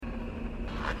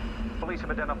Police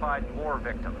have identified more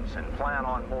victims and plan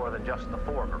on more than just the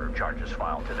 4 murder charges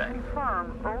filed today.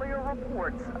 Confirm earlier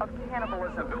reports of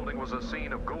cannibalism. The building was a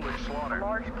scene of ghoulish slaughter. A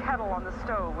large kettle on the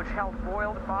stove which held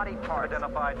boiled body parts.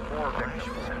 Identified more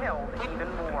victims and killed even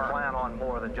more. Plan on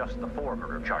more than just the 4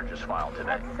 murder charges filed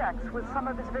today. Had sex with some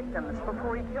of his victims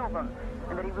before he killed them,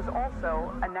 and that he was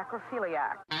also a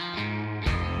necrophiliac.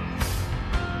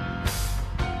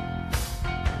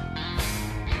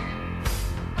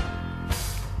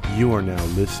 You are now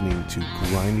listening to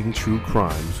Grinding True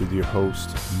Crimes with your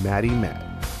hosts, Maddie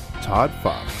Matt, Todd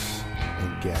Fox,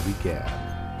 and Gabby Gab.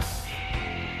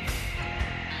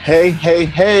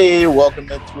 Hey,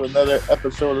 welcome into another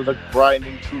episode of the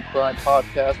Grinding True Crime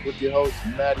Podcast with your host,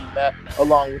 Maddie Matt,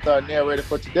 along with our narrator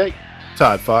for today,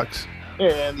 Todd Fox.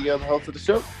 And the other host of the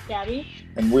show, Gabby.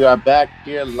 And we are back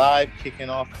here live, kicking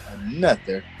off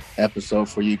another episode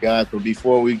for you guys. But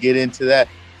before we get into that,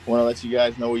 I want to let you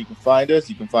guys know where you can find us.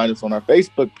 You can find us on our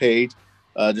Facebook page.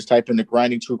 Just type in the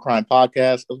Grinding True Crime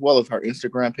Podcast, as well as our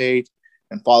Instagram page,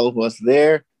 and follow us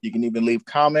there. You can even leave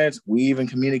comments. We even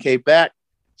communicate back.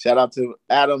 Shout out to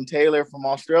Adam Taylor from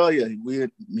Australia.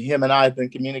 Him and I have been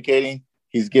communicating.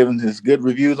 He's given his good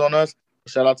reviews on us.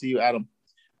 Shout out to you, Adam.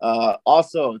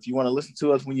 Also, if you want to listen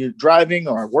to us when you're driving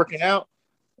or working out,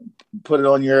 put it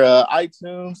on your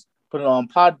iTunes, put it on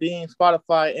Podbean,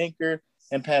 Spotify, Anchor,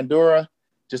 and Pandora.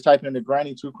 Just type in the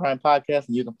Grinding True Crime Podcast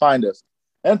and you can find us.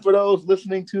 And for those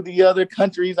listening to the other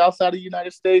countries outside of the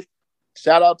United States,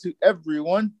 shout out to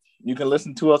everyone. You can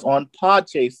listen to us on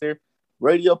Podchaser,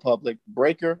 Radio Public,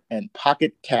 Breaker, and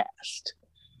Pocket Cast.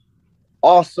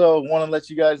 Also, want to let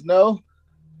you guys know,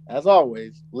 as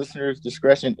always, listeners'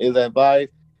 discretion is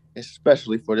advised,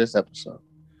 especially for this episode.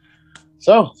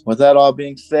 So, with that all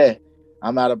being said,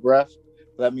 I'm out of breath.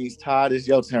 That means, Todd, it's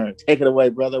your turn. Take it away,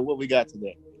 brother. What we got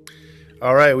today?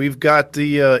 All right, we've got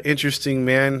the interesting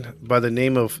man by the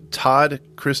name of Todd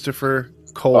Christopher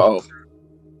Cole.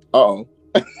 Uh-oh.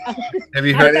 Have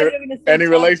you heard any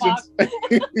relations?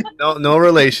 No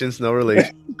relations.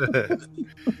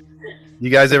 You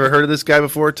guys ever heard of this guy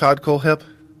before, Todd Colehip?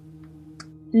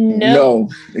 No.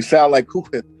 They sound like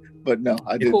Colehip, but no,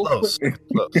 I didn't. Close.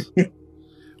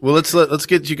 Well, let's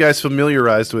get you guys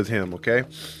familiarized with him, okay?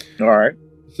 All right.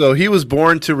 So he was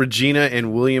born to Regina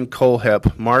and William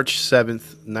Colehip, March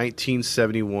 7th,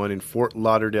 1971 in Fort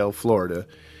Lauderdale, Florida.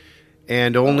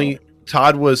 And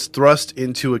Todd was thrust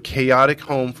into a chaotic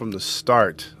home from the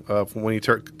start, from when he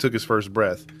took his first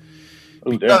breath.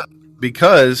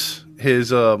 Because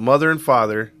his mother and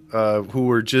father, who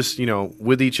were just,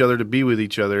 with each other to be with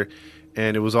each other,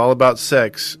 and it was all about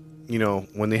sex,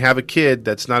 when they have a kid,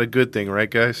 that's not a good thing, right,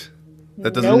 guys?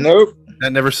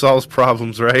 That never solves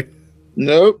problems, right?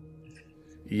 Nope.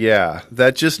 Yeah,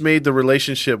 that just made the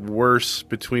relationship worse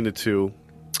between the two.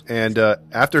 And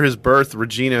after his birth,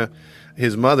 Regina,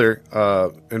 his mother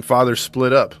and father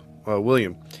split up,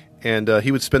 William, and he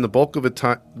would spend the bulk of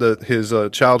his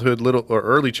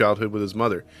early childhood with his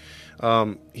mother.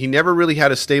 He never really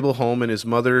had a stable home, and his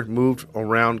mother moved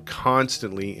around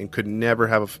constantly and could never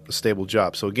have a stable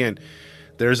job. So again,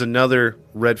 there's another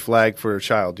red flag for a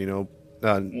child,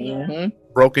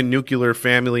 broken nuclear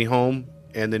family home,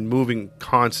 and then moving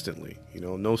constantly,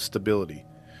 no stability.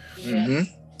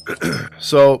 Mm-hmm.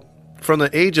 So from the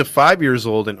age of 5 years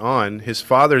old and on, his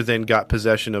father then got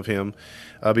possession of him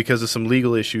because of some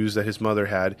legal issues that his mother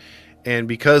had. And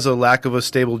because of lack of a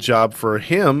stable job for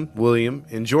him, William,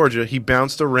 in Georgia, he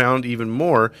bounced around even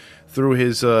more through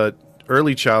his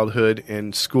early childhood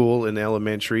and school and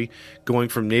elementary, going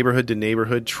from neighborhood to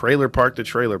neighborhood, trailer park to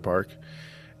trailer park,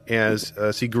 as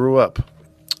he grew up.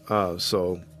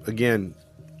 So, again,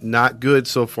 not good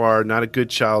so far, not a good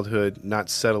childhood, not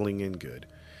settling in good.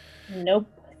 Nope.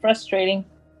 Frustrating.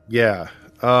 Yeah.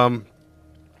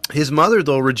 His mother,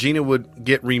 though, Regina, would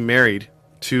get remarried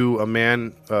to a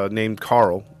man named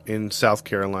Carl in South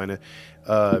Carolina.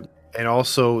 And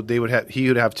also he would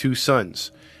have 2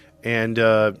 sons. And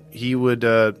they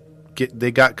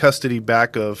got custody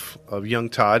back of young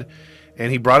Todd.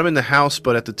 And he brought him in the house,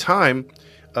 but at the time,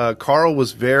 Carl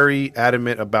was very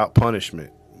adamant about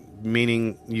punishment,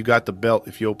 meaning you got the belt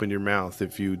if you opened your mouth,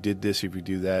 if you did this, if you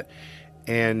do that.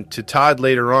 And to Todd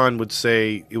later on would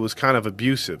say it was kind of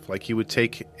abusive. Like he would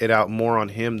take it out more on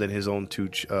him than his own 2,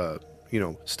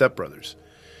 stepbrothers.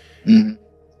 Mm-hmm.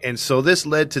 And so this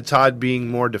led to Todd being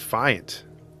more defiant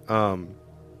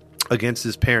against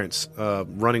his parents,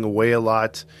 running away a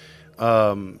lot,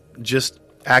 just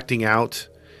acting out.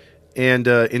 And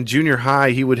in junior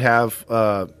high, he would have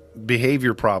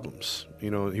behavior problems. He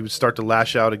would start to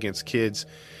lash out against kids,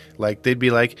 Like they'd be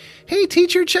like, "Hey,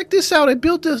 teacher, check this out! I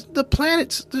built the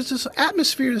planets. There's this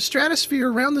atmosphere, the stratosphere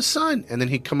around the sun." And then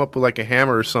he'd come up with like a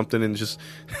hammer or something and just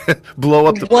blow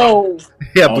up the Whoa.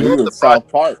 yeah, Oh, blow he up the was South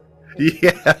Park.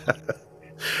 yeah.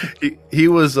 He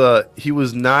was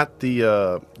not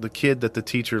the kid that the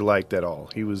teacher liked at all.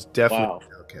 He was definitely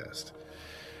an outcast.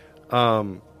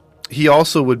 He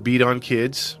also would beat on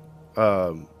kids.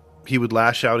 He would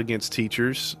lash out against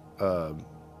teachers.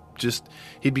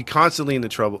 He'd be constantly in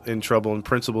trouble in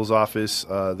principal's office.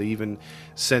 They even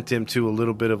sent him to a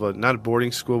little bit of not a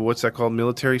boarding school. What's that called?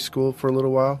 Military school for a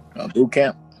little while. Boot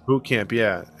camp. Boot camp,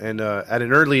 yeah. And at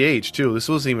an early age too. This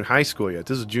wasn't even high school yet.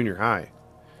 This was junior high.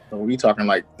 So we talking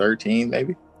like 13,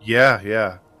 maybe? Yeah,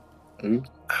 yeah. Mm-hmm.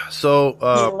 So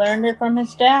He learned it from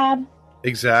his dad.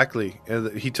 exactly,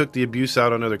 and he took the abuse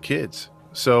out on other kids.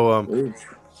 So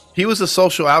he was a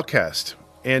social outcast,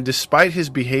 and despite his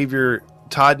behavior,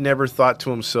 Todd never thought to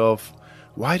himself,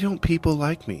 "Why don't people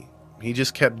like me?" He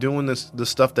just kept doing the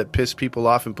stuff that pissed people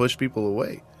off and pushed people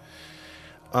away.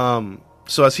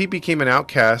 So as he became an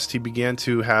outcast, he began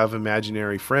to have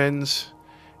imaginary friends.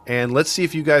 And let's see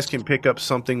if you guys can pick up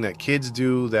something that kids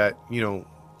do that,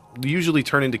 usually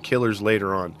turn into killers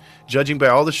later on. Judging by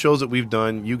all the shows that we've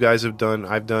done, you guys have done,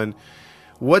 I've done,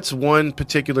 what's one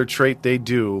particular trait they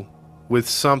do with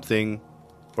something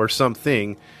or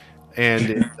something,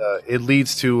 and it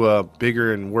leads to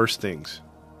bigger and worse things?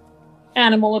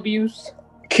 Animal abuse.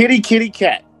 Kitty,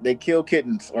 cat. They kill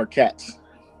kittens or cats.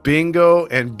 Bingo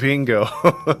and bingo.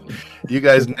 You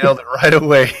guys nailed it right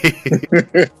away.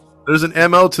 There's an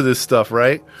MO to this stuff,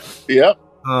 right? Yep.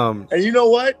 And you know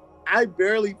what? I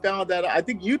barely found that. I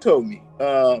think you told me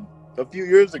a few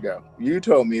years ago. You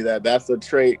told me that that's a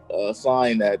trait, a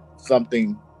sign that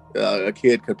something a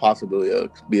kid could possibly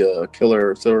be a killer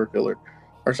or serial killer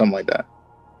or something like that.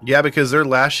 Yeah, because they're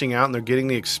lashing out and they're getting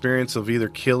the experience of either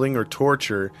killing or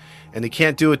torture, and they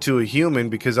can't do it to a human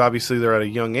because obviously they're at a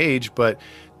young age, but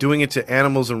doing it to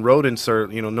animals and rodents are,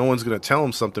 no one's going to tell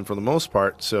them something for the most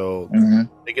part, so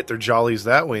they get their jollies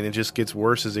that way, and it just gets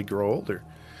worse as they grow older.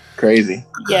 Crazy.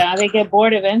 Yeah, they get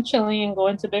bored eventually and go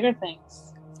into bigger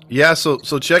things. Yeah, so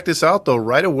check this out, though.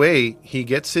 Right away, he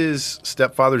gets his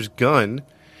stepfather's gun,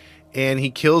 and he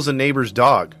kills a neighbor's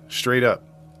dog, straight up.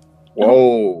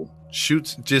 Whoa.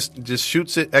 Just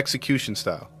shoots it execution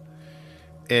style,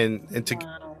 and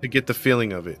to get the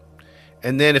feeling of it.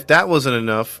 And then if that wasn't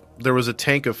enough, there was a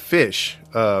tank of fish,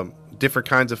 different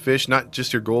kinds of fish, not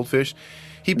just your goldfish.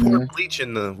 He poured bleach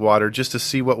in the water just to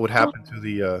see what would happen to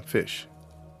the fish.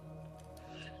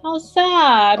 How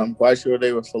sad. I'm quite sure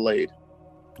they were filleted.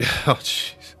 Oh,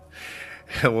 jeez.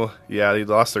 Well, yeah, they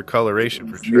lost their coloration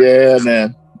for sure. Yeah,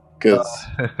 man. Because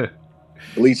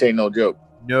bleach ain't no joke.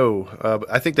 No,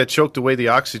 I think that choked away the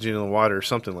oxygen in the water or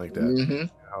something like that. Mm-hmm.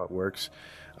 How it works.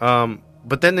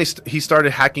 But then he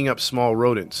started hacking up small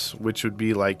rodents, which would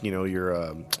be like,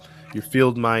 your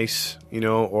field mice,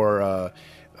 or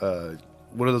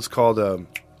what are those called?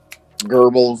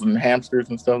 Gerbils and hamsters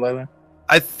and stuff like that.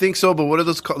 I think so, but what are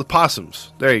those called? The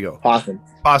possums. There you go.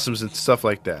 Possums and stuff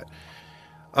like that.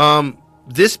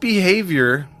 This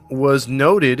behavior was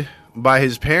noted by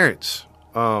his parents,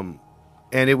 and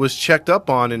it was checked up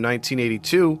on in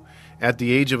 1982 at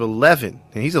the age of 11.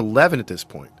 And he's 11 at this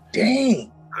point.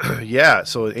 Dang. Yeah,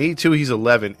 so at 82, he's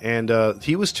 11, and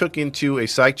he was took into a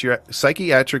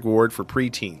psychiatric ward for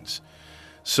preteens.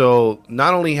 So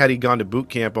not only had he gone to boot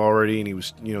camp already, and he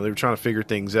was, they were trying to figure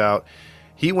things out,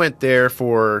 he went there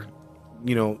for,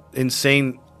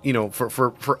 insane,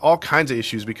 for all kinds of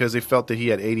issues, because they felt that he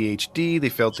had ADHD, they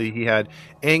felt that he had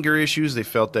anger issues, they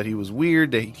felt that he was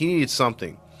weird, that he needed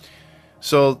something.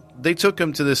 So they took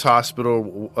him to this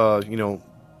hospital,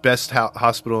 best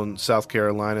hospital in South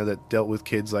Carolina that dealt with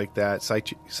kids like that,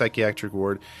 psychiatric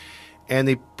ward, and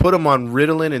they put him on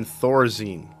Ritalin and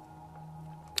Thorazine.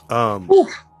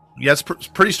 Yeah, it's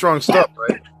pretty strong stuff,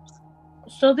 right?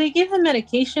 So they gave him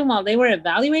medication while they were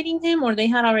evaluating him, or they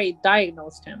had already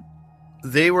diagnosed him?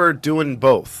 They were doing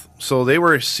both. So they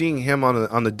were seeing him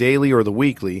on the daily or the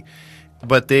weekly,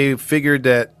 but they figured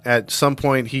that at some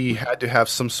point he had to have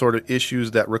some sort of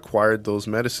issues that required those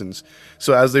medicines.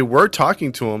 So as they were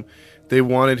talking to him, they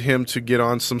wanted him to get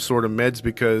on some sort of meds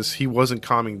because he wasn't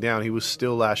calming down. He was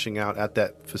still lashing out at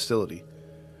that facility.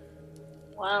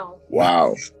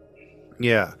 Wow.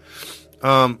 Yeah.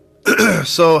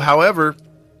 So, however,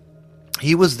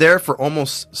 he was there for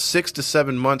almost 6 to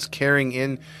 7 months carrying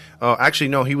in... actually,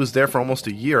 no, he was there for almost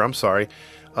a year. I'm sorry.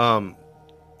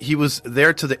 He was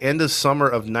there to the end of summer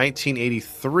of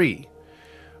 1983,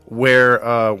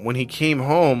 where when he came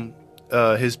home,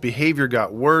 his behavior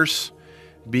got worse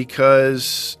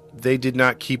because they did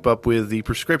not keep up with the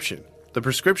prescription. The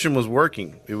prescription was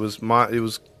working. It was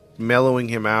mellowing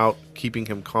him out, keeping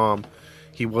him calm.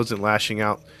 He wasn't lashing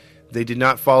out. They did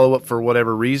not follow up for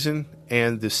whatever reason,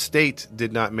 and the state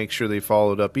did not make sure they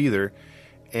followed up either.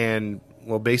 And,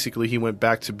 well, basically he went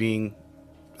back to being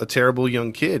a terrible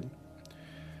young kid.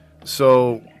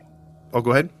 So, oh,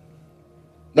 go ahead.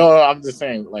 No, I'm just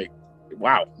saying, like,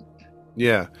 wow.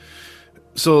 Yeah.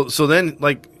 So then,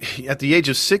 like, at the age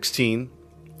of 16,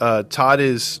 Todd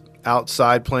is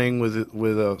outside playing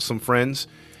with some friends.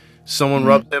 Someone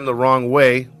rubbed him the wrong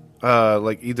way,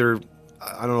 like either,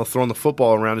 I don't know, throwing the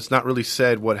football around. It's not really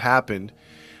said what happened.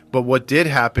 But what did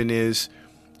happen is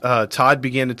Todd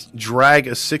began to drag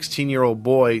a 16-year-old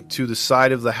boy to the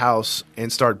side of the house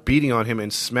and start beating on him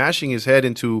and smashing his head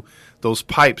into those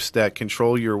pipes that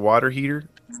control your water heater.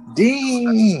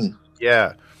 Dang.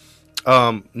 Yeah.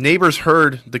 Neighbors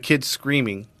heard the kids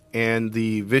screaming and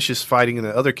the vicious fighting and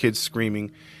the other kids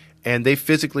screaming, and they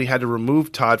physically had to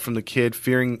remove Todd from the kid,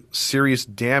 fearing serious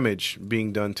damage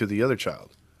being done to the other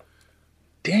child.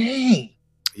 Dang.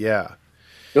 Yeah.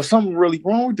 There's something really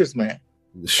wrong with this man.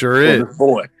 Sure is. This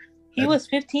boy. He was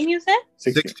 15, you said?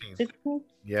 16. 16?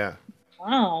 Yeah.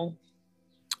 Wow.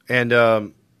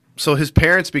 And so his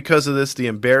parents, because of this, the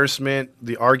embarrassment,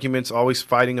 the arguments, always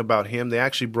fighting about him, they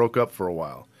actually broke up for a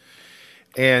while.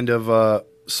 And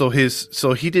so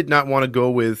he did not want to go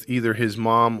with either his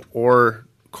mom or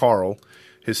Carl,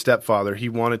 his stepfather. He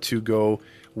wanted to go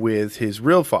with his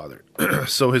real father.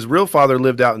 So his real father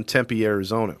lived out in Tempe,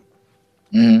 Arizona.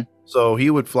 Mm-hmm. So he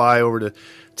would fly over to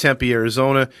Tempe,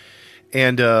 Arizona,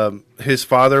 and his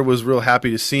father was real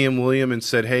happy to see him, William, and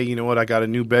said, "Hey, you know what? I got a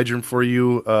new bedroom for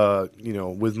you.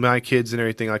 With my kids and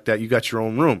everything like that. You got your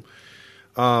own room."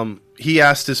 He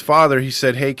asked his father. He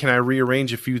said, "Hey, can I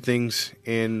rearrange a few things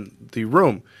in the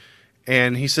room?"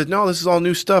 And he said, "No, this is all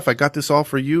new stuff. I got this all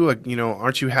for you.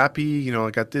 Aren't you happy? I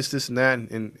got this, and that."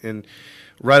 And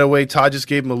right away, Todd just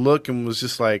gave him a look and was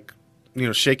just like,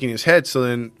 shaking his head. So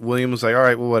then William was like, "All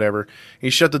right, well, whatever." He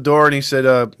shut the door and he said,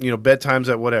 "Bedtime's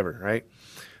at whatever," right?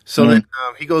 So then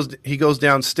he goes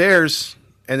downstairs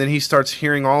and then he starts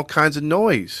hearing all kinds of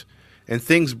noise and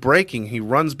things breaking. He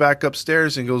runs back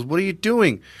upstairs and goes, "What are you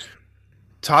doing?"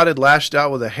 Todd had lashed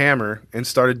out with a hammer and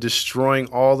started destroying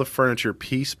all the furniture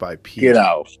piece by piece. Get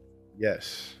out.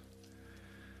 Yes.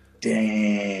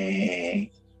 Dang.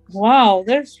 Wow.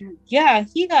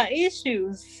 He got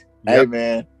issues. Hey, Yep.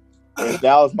 man. If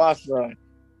that was my son.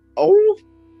 Oh.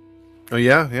 Oh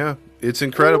yeah. It's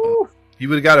incredible. Ooh. He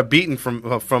would have got a beating from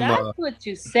That's what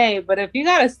you say, but if you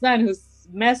got a son who's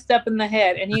messed up in the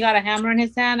head and he got a hammer in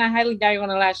his hand, I highly doubt you're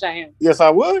going to lash at him. Yes, I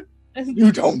would.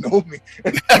 You don't know me.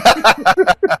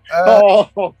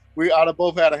 Oh, we ought to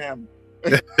both had a hammer.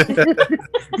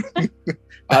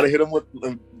 I'd have hit him with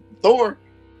Thor.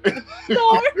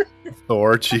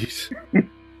 Thor, jeez.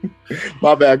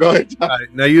 My bad. Go ahead, All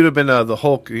right, now you'd have been the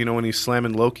Hulk, when he's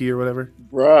slamming Loki or whatever.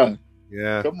 bruh.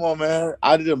 Yeah. Come on, man.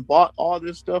 I didn't bought all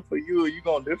this stuff for you. Are you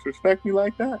gonna disrespect me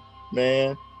like that,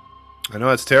 man? I know,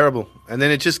 it's terrible. And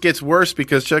then it just gets worse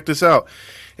because check this out.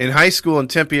 In high school in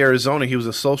Tempe, Arizona, he was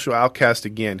a social outcast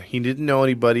again. He didn't know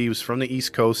anybody. He was from the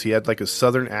East Coast. He had like a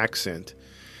Southern accent.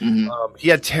 Mm-hmm. He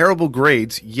had terrible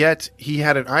grades, yet he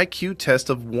had an IQ test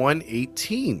of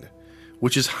 118,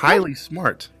 which is highly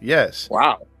smart. Yes.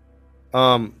 Wow.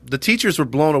 The teachers were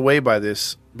blown away by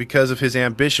this because of his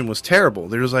ambition was terrible.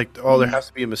 There was like, oh, there has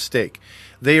to be a mistake.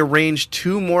 They arranged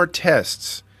 2 more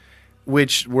tests,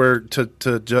 which were to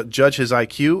judge his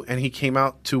IQ, and he came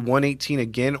out to 118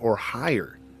 again or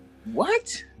higher.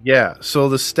 What? Yeah. So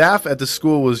the staff at the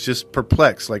school was just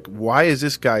perplexed. Like, why is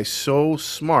this guy so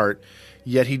smart,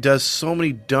 yet he does so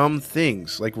many dumb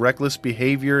things, like reckless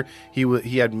behavior? He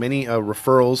had many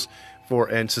referrals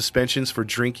and suspensions for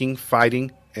drinking,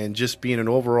 fighting, and just being an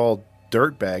overall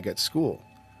dirtbag at school.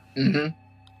 Mm-hmm.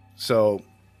 So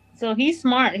he's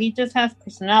smart. He just has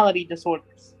personality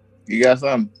disorders. You got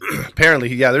something?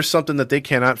 apparently, yeah, there's something that they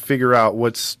cannot figure out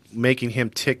what's making him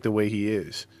tick the way he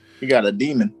is. You got a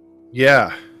demon.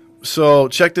 Yeah. So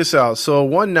check this out. So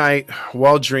one night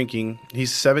while drinking,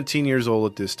 he's 17 years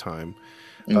old at this time.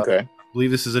 Okay. I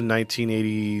believe this is in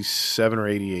 1987 or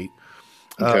 88.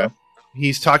 Okay.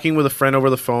 He's talking with a friend over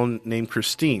the phone named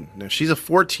Christine. Now, she's a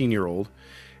 14-year-old,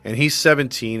 and he's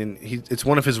 17, and it's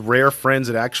one of his rare friends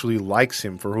that actually likes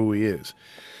him for who he is.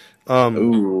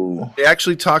 Ooh. They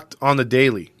actually talked on the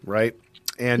daily, right?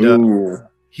 And Ooh.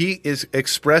 he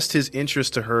expressed his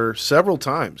interest to her several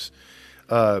times.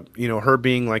 Her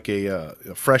being like a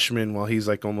freshman while he's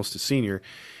like almost a senior.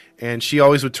 And she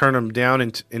always would turn him down.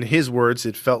 And in his words,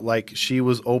 it felt like she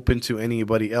was open to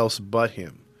anybody else but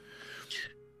him.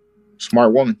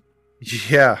 Smart woman.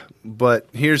 Yeah, but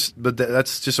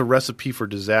that's just a recipe for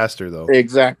disaster, though.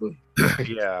 Exactly.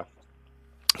 Yeah.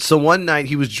 So one night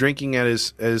he was drinking at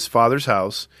his father's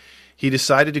house. He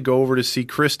decided to go over to see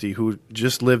Christy, who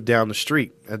just lived down the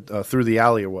street through the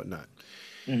alley or whatnot.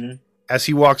 Mm-hmm. As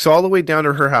he walks all the way down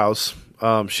to her house,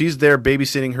 she's there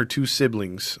babysitting her two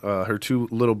siblings, her two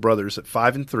little brothers at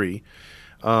 5 and 3,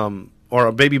 or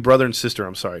a baby brother and sister.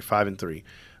 I'm sorry, 5 and 3.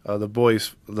 The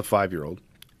boy's the 5-year-old,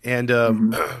 and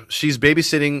she's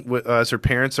babysitting as her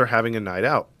parents are having a night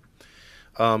out.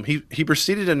 He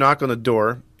proceeded to knock on the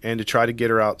door and to try to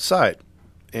get her outside.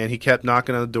 And he kept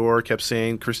knocking on the door, kept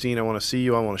saying, "Christine, I want to see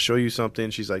you. I want to show you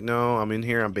something." She's like, "No, I'm in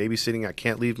here. I'm babysitting. I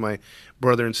can't leave my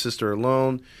brother and sister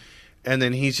alone." And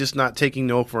then he's just not taking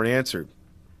no for an answer.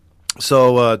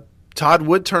 So Todd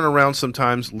would turn around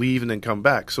sometimes, leave, and then come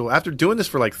back. So after doing this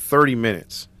for like 30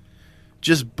 minutes,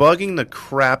 just bugging the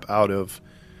crap out of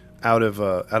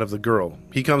the girl,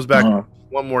 he comes back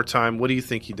one more time. What do you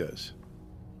think he does?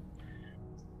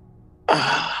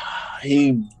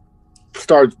 He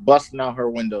starts busting out her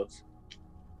windows.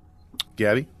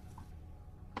 Gabby?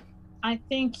 I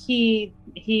think he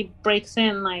breaks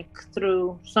in like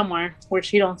through somewhere where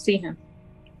she don't see him.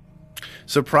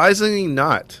 Surprisingly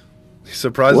not.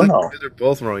 Surprisingly, Wow. they're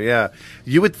both wrong. Yeah,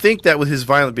 you would think that with his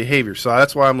violent behavior. So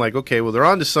that's why I'm like, okay, well, they're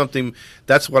on to something.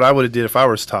 That's what I would have did if I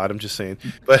was Todd. I'm just saying.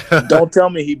 But Don't tell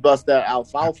me he bust that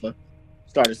alfalfa.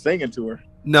 Started singing to her.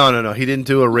 no, he didn't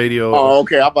do a radio. Oh,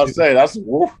 okay. I'm about to say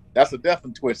that's a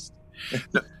definite twist.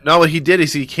 No, what he did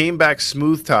is he came back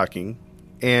smooth talking,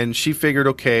 and she figured,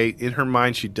 okay, in her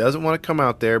mind, she doesn't want to come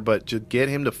out there, but to get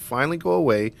him to finally go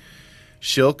away,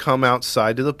 she'll come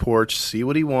outside to the porch, see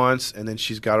what he wants, and then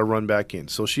she's got to run back in.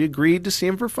 So she agreed to see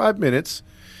him for 5 minutes,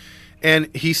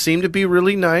 and he seemed to be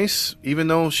really nice, even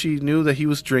though she knew that he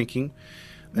was drinking.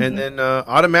 Mm-hmm. And then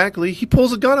automatically, he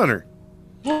pulls a gun on her.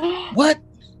 What?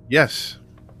 Yes.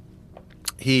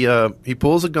 He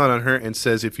pulls a gun on her and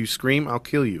says, "If you scream, I'll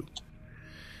kill you."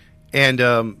 And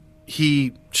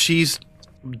she's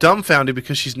dumbfounded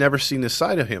because she's never seen this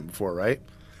side of him before, right?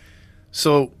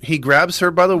 So he grabs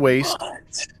her by the waist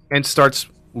and starts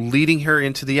leading her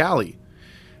into the alley.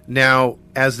 Now,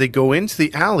 as they go into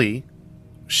the alley,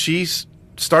 she's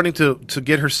starting to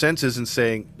get her senses and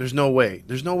saying, there's no way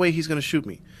he's going to shoot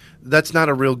me. That's not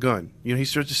a real gun. You know,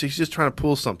 he's just trying to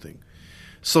pull something.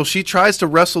 So she tries to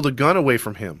wrestle the gun away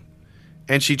from him,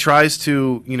 and she tries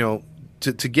to,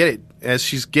 to get it. As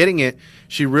she's getting it,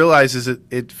 she realizes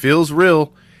it feels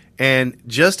real, and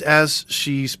just as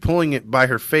she's pulling it by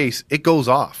her face, it goes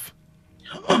off.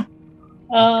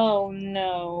 Oh,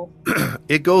 no.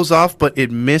 It goes off, but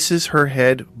it misses her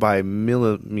head by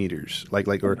millimeters.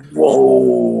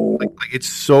 Whoa. Like it's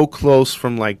so close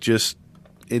from just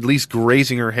at least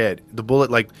grazing her head. The bullet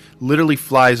literally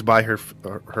flies by her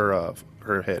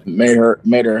head. Made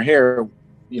her hair,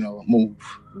 move.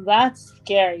 That's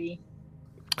scary.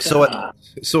 So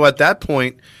at that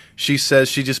point, she says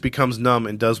she just becomes numb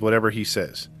and does whatever he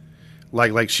says.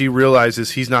 Like she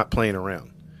realizes he's not playing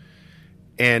around.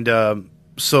 And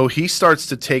so he starts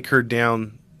to take her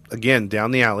down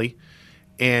the alley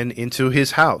and into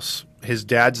his house. His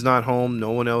dad's not home. No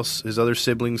one else, his other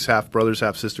siblings, half brothers,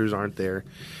 half sisters aren't there.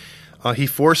 He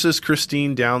forces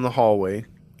Christine down the hallway.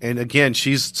 And again,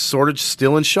 she's sort of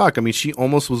still in shock. I mean, she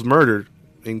almost was murdered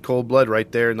in cold blood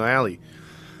right there in the alley.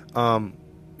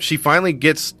 She finally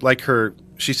gets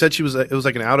she said it was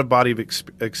like an out-of-body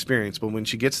experience. But when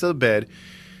she gets to the bed,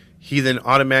 he then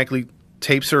automatically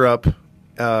tapes her up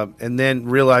and then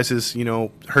realizes,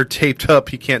 her taped up,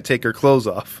 he can't take her clothes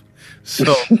off.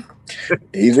 So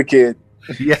he's a kid.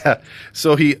 Yeah.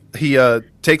 So he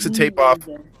takes the tape off,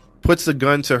 puts the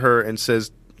gun to her, and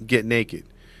says, "Get naked."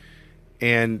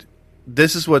 And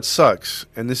this is what sucks.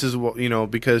 And this is what,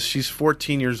 because she's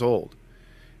 14 years old,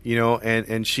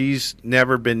 and she's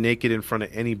never been naked in front of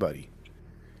anybody.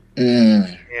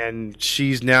 And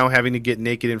she's now having to get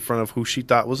naked in front of who she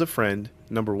thought was a friend,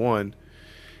 number one.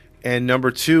 And number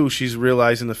two, she's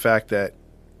realizing the fact that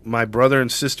my brother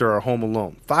and sister are home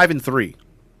alone. 5 and 3.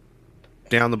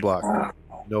 Down the block.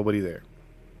 Nobody there.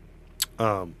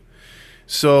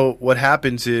 So what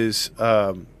happens is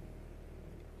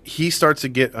he starts to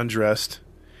get undressed,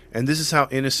 and this is how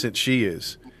innocent she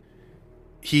is.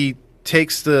 He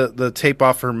takes the tape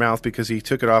off her mouth because he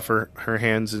took it off her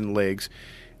hands and legs,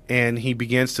 and he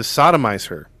begins to sodomize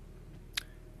her.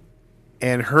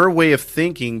 And her way of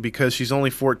thinking, because she's only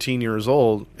 14 years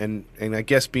old, and I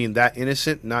guess being that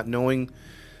innocent, not knowing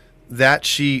that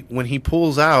when he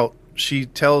pulls out, she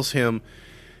tells him,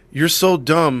 "You're so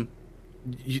dumb.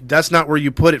 That's not where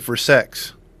you put it for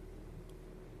sex."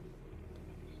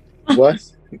 What?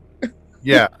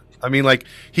 Yeah. I mean, like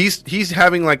he's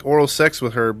having like oral sex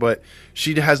with her, but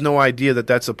she has no idea that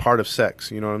that's a part of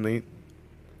sex. You know what I mean?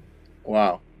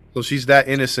 Wow. So she's that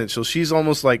innocent. So she's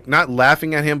almost like not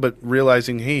laughing at him, but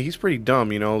realizing, hey, he's pretty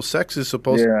dumb. You know, sex is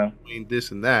supposed to mean this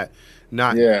and that,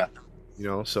 not you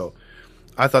know. So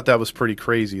I thought that was pretty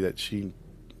crazy that she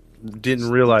didn't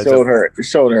realize. Showed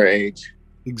her age.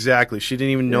 Exactly. She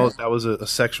didn't even know that was a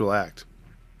sexual act.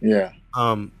 Yeah.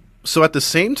 So at the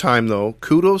same time, though,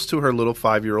 kudos to her little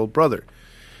 5-year-old brother.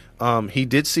 He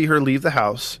did see her leave the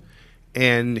house,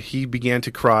 and he began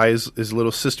to cry. His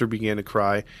little sister began to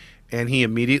cry, and he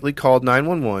immediately called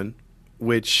 911,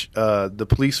 which the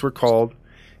police were called,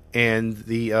 and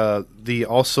the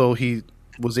also he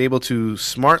was able to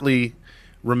smartly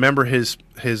remember his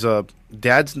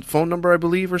dad's phone number, I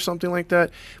believe, or something like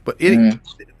that. But they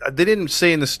didn't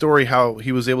say in the story how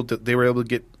he was able to. They were able to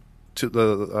get to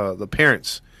the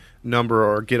parents' number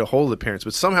or get a hold of the parents,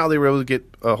 but somehow they were able to get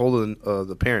a hold of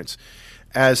the parents.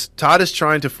 As Todd is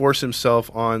trying to force himself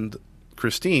on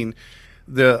Christine,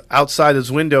 outside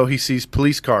his window he sees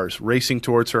police cars racing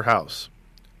towards her house,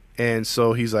 and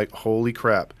so he's like, "Holy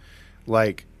crap!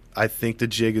 Like, I think the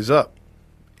jig is up,"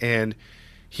 and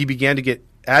he began to get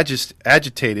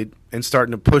agitated and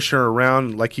starting to push her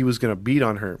around like he was going to beat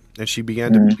on her, and she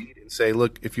began to plead and say,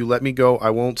 "Look, if you let me go, I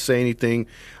won't say anything.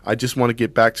 I just want to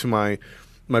get back to my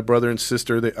brother and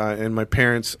sister and my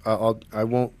parents. I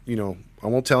won't, you know, I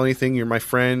won't tell anything. You're my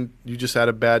friend. You just had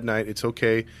a bad night. It's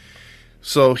okay."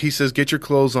 So he says, "Get your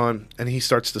clothes on," and he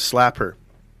starts to slap her.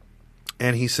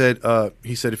 And he said,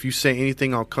 "If you say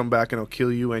anything, I'll come back and I'll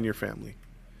kill you and your family."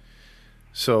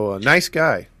 So nice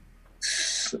guy.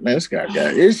 Man, this guy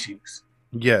got issues.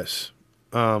 Yes.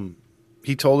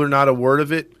 He told her not a word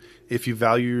of it if you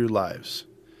value your lives.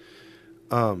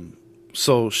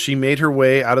 So she made her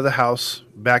way out of the house,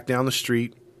 back down the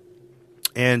street,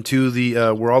 and to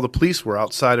the where all the police were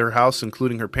outside her house,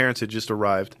 including her parents had just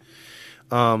arrived.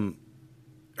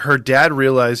 Her dad,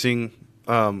 realizing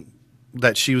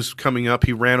that she was coming up,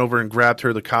 he ran over and grabbed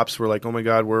her. The cops were like, "Oh my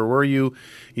God, where were you?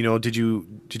 You know, did you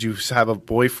have a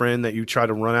boyfriend that you tried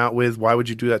to run out with? Why would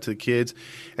you do that to the kids?"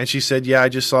 And she said, "Yeah, I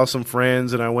just saw some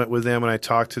friends and I went with them and I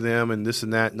talked to them and this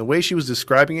and that." And the way she was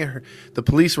describing it, the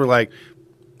police were like,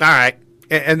 "All right,"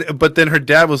 but then her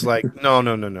dad was like, "No,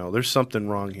 there's something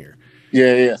wrong here."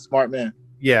 Yeah, smart man.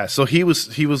 Yeah, so he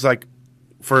was like,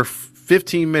 for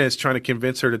 15 minutes trying to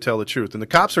convince her to tell the truth. And the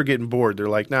cops are getting bored. They're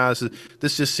like, "Nah,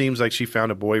 this just seems like she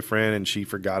found a boyfriend and she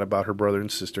forgot about her brother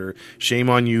and sister. Shame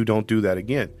on you. Don't do that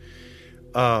again."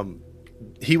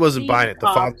 He wasn't buying it.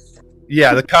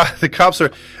 The cops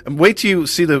are. Wait till you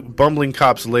see the bumbling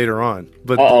cops later on.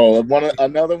 But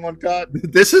another one caught?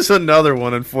 This is another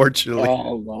one, unfortunately.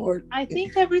 Oh, Lord. I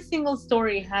think every single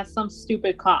story has some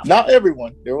stupid cop. Not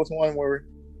everyone. There was one where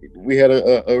we had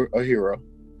a hero.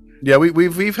 Yeah,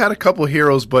 we've had a couple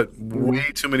heroes, but way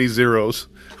too many zeros.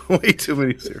 Way too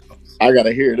many zeros. I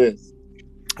gotta hear this.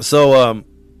 So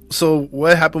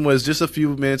what happened was, just a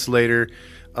few minutes later,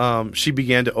 she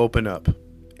began to open up,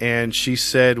 and she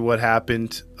said what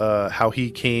happened, how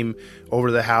he came over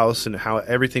to the house, and how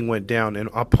everything went down. And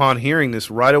upon hearing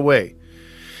this, right away,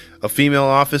 a female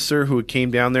officer who came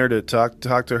down there to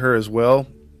talk to her as well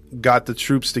got the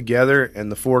troops together,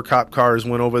 and the 4 cop cars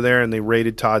went over there and they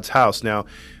raided Todd's house. Now,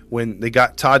 when they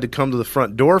got Todd to come to the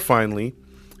front door finally,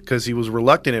 because he was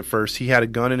reluctant at first, he had a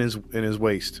gun in his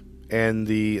waist, and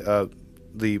the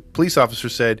police officer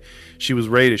said she was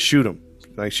ready to shoot him.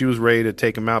 Like, she was ready to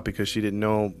take him out because she didn't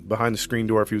know behind the screen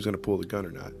door if he was going to pull the gun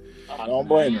or not. I don't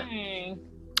blame her.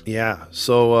 Yeah,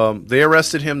 so they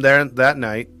arrested him there that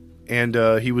night, and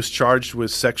he was charged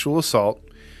with sexual assault,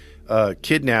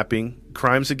 kidnapping,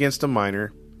 crimes against a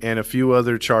minor, and a few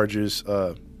other charges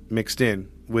mixed in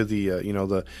with the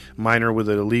the minor with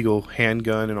an illegal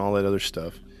handgun and all that other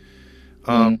stuff.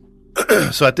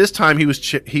 So at this time he was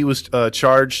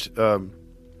charged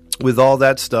with all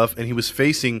that stuff, and he was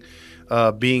facing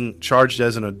being charged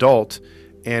as an adult.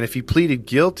 And if he pleaded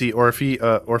guilty, or if he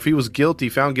was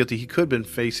found guilty, he could have been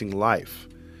facing life.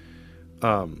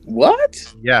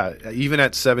 What? Yeah, even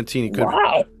at 17, he could.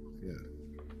 Wow. Yeah.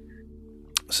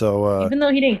 So even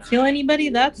though he didn't kill anybody,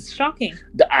 that's shocking.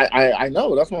 I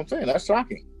know. That's what I'm saying. That's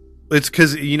shocking. It's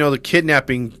because the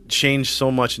kidnapping changed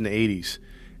so much in the 80s,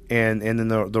 and then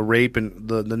the rape and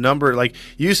the number, like,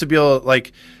 you used to be able to,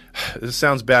 like, this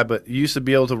sounds bad, but you used to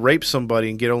be able to rape somebody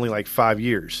and get only like 5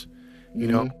 years.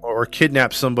 Or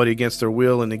kidnap somebody against their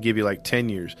will and they give you like 10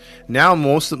 years. Now,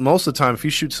 most of the time, if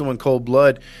you shoot someone cold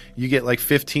blood, you get like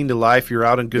 15 to life. You're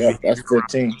out in good. Yeah, that's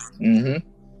 15. Mm-hmm.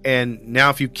 And now,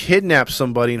 if you kidnap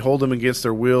somebody and hold them against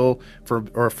their will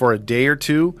for a day or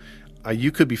two,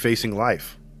 you could be facing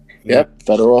life. Yep,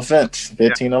 federal offense,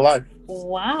 15 to life.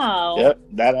 Wow. Yep,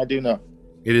 that I do know.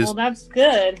 It is. Well, that's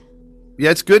good. Yeah,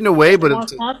 it's good in a way, but More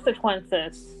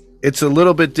consequences. it's a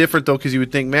little bit different though, because you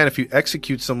would think, man, if you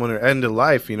execute someone or end of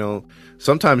life,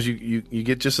 sometimes you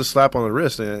get just a slap on the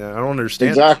wrist, and I don't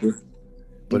understand. Exactly.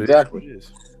 But exactly. It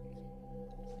is.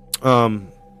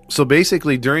 So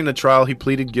basically, during the trial, he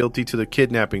pleaded guilty to the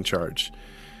kidnapping charge,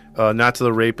 not to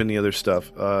the rape and the other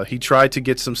stuff. He tried to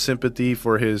get some sympathy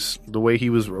for the way he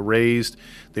was raised.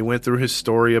 They went through his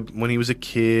story of when he was a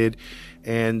kid,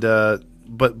 and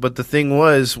but the thing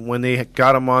was, when they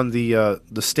got him on the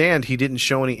stand, he didn't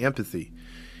show any empathy.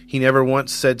 He never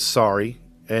once said sorry,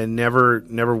 and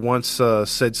never once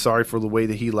said sorry for the way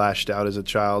that he lashed out as a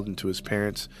child and to his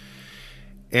parents.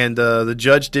 And the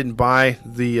judge didn't buy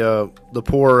the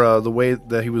poor the way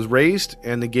that he was raised,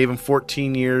 and they gave him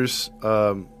 14 years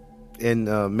in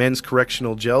men's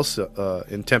correctional jail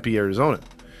in Tempe, Arizona.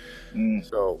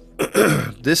 So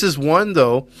this is one,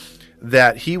 though,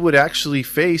 that he would actually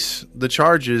face the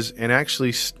charges, and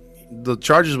actually the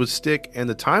charges would stick and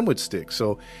the time would stick.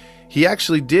 So he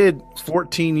actually did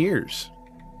 14 years.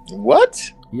 What?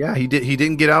 Yeah, he did. He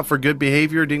didn't get out for good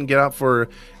behavior, didn't get out for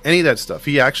any of that stuff.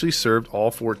 He actually served all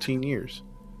 14 years.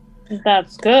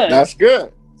 That's good. That's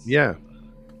good. Yeah.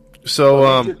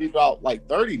 So he should be about like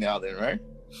 30 now then, right?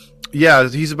 Yeah,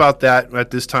 he's about that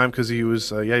at this time, because he was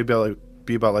he'd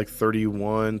be about like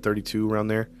 31, 32 around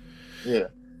there. Yeah.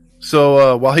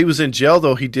 So while he was in jail,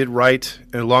 though, he did write,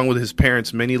 along with his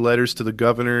parents, many letters to the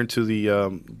governor and to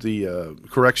the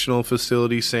correctional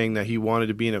facility, saying that he wanted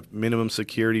to be in a minimum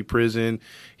security prison.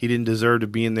 He didn't deserve to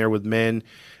be in there with men,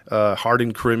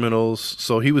 hardened criminals.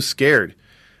 So he was scared.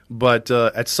 But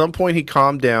at some point, he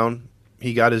calmed down.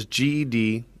 He got his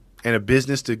GED and a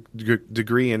business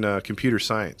degree in computer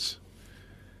science.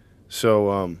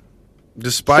 So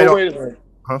despite wait a minute.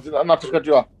 Huh? I'm not to cut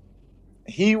you off.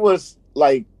 He was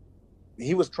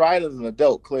tried as an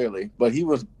adult, clearly, but he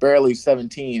was barely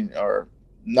 17 or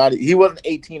not. He wasn't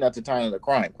 18 at the time of the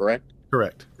crime, correct?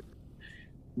 Correct.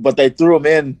 But they threw him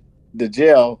in the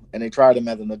jail and they tried him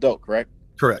as an adult, correct?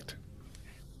 Correct.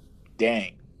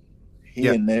 Dang. He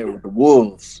in there with the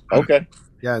wolves. Okay.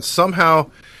 Yeah, somehow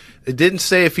it didn't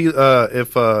say if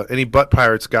any butt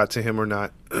pirates got to him or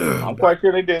not. I'm quite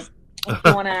sure they did. If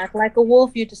you want to act like a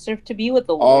wolf, you deserve to be with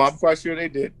the Oh, wolves. I'm quite sure they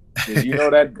did. 'Cause you know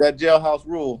that jailhouse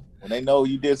rule, when they know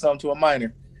you did something to a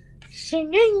minor.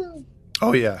 Shing-ing.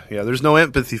 Oh yeah. There's no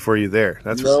empathy for you there.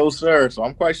 That's no, sir. So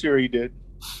I'm quite sure he did.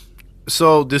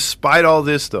 So despite all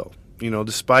this, though,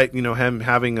 despite him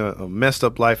having a messed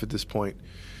up life at this point,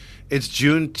 it's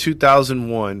June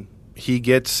 2001. He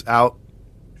gets out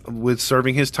with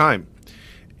serving his time,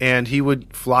 and he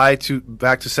would fly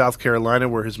back to South Carolina,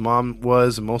 where his mom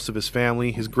was and most of his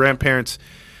family. His grandparents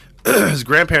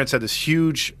had this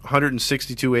huge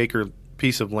 162-acre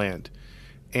piece of land,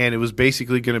 and it was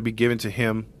basically going to be given to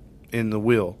him in the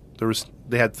will.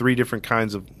 They had 3 different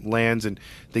kinds of lands, and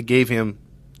they gave him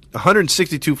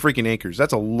 162 freaking acres.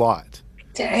 That's a lot.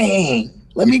 Dang.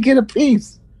 Let me get a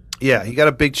piece. Yeah, he got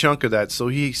a big chunk of that. So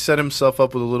he set himself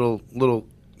up with a little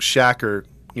shack or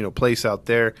place out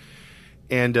there,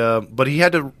 and but he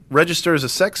had to register as a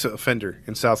sex offender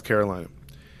in South Carolina.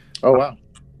 Oh wow.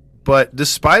 But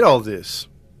despite all this,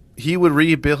 he would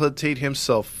rehabilitate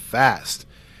himself fast.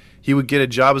 He would get a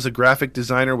job as a graphic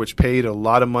designer, which paid a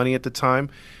lot of money at the time.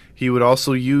 He would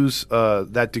also use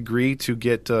that degree to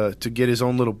get his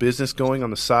own little business going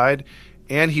on the side,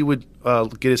 and he would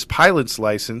get his pilot's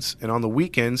license. And on the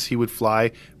weekends, he would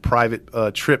fly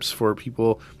private trips for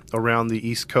people around the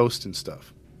East Coast and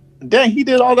stuff. Dang, he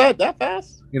did all that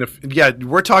fast? Yeah,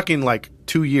 we're talking like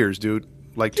 2 years, dude.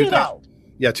 Like 2000.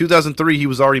 Yeah, 2003. He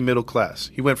was already middle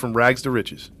class. He went from rags to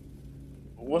riches.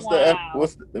 What's Wow.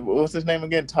 what's his name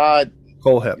again? Todd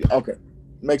Colehep. Okay,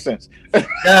 makes sense. It's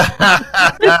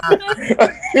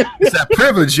that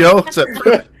privilege, yo. It's that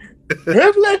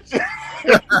privilege.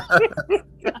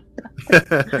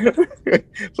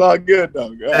 It's all good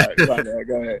though. Go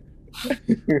ahead.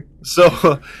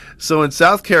 So in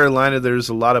South Carolina, there's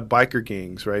a lot of biker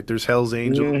gangs, right? There's Hell's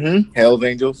Angels, Mm-hmm. Hell's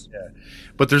Angels.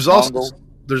 but there's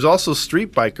also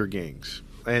street biker gangs,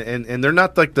 and they're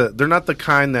not the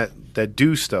kind that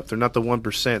do stuff. They're not the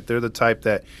 1%. They're the type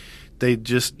that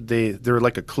they're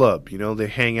like a club. They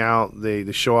hang out,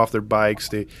 they show off their bikes.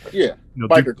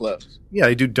 Biker clubs. Yeah,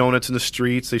 they do donuts in the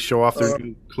streets. They show off their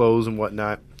new clothes and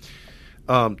whatnot.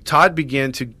 Todd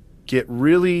began to get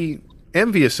really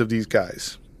envious of these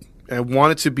guys and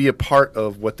wanted to be a part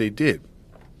of what they did.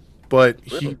 But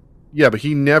he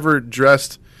never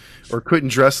dressed or couldn't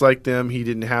dress like them. He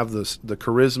didn't have the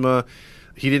charisma.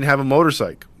 He didn't have a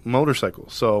motorcycle. motorcycle.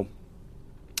 So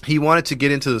he wanted to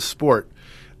get into the sport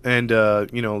and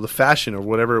the fashion or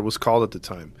whatever it was called at the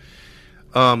time.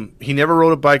 He never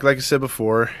rode a bike, like I said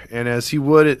before, and as he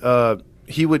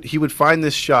would find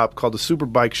this shop called the Super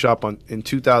Bike Shop in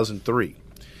 2003.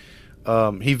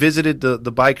 He visited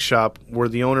the bike shop where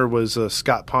the owner was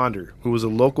Scott Ponder, who was a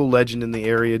local legend in the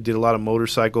area, did a lot of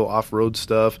motorcycle off-road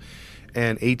stuff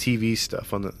and ATV stuff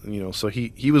so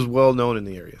he was well known in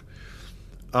the area.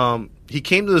 He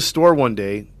came to the store one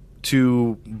day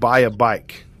to buy a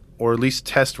bike, or at least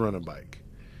test run a bike,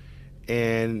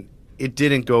 and it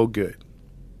didn't go good.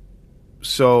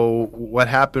 So what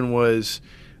happened was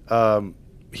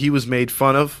he was made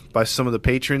fun of by some of the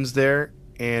patrons there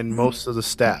and most of the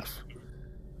staff.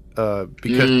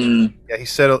 Because he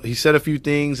said a few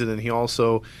things, and then he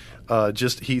also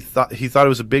he thought it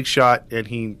was a big shot, and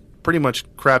he pretty much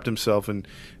crapped himself and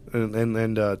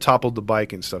toppled the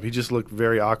bike and stuff. He just looked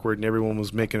very awkward, and everyone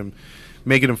was making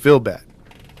him feel bad.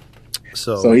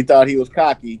 So he thought he was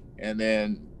cocky, and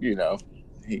then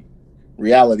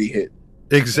reality hit.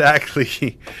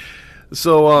 Exactly.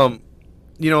 So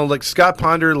like Scott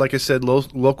Ponder, like I said,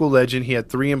 local legend. He had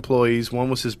 3 employees. One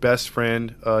was his best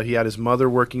friend. He had his mother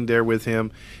working there with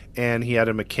him, and he had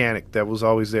a mechanic that was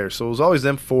always there. So it was always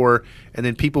them 4, and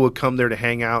then people would come there to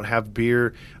hang out, have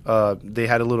beer. They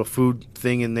had a little food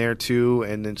thing in there too,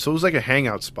 and then so it was like a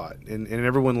hangout spot, and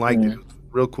everyone liked it. It was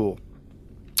real cool.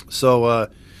 So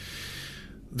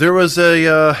there was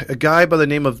a guy by the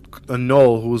name of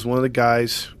Noel, who was one of the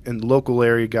guys and local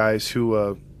area guys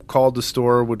who called the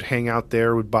store, would hang out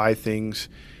there, would buy things,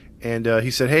 and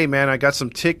he said, "Hey man, I got some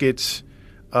tickets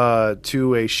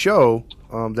to a show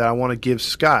that I want to give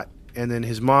Scott." And then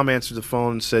his mom answered the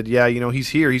phone and said, "Yeah, he's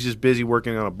here. He's just busy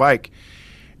working on a bike."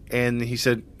 And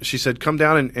she said, "Come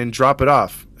down and drop it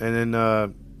off." And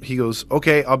then he goes,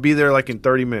 "Okay, I'll be there like in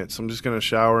 30 minutes. I'm just gonna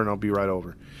shower and I'll be right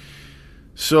over."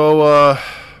 So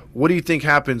what do you think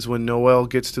happens when Noel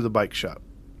gets to the bike shop?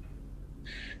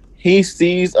 He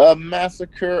sees a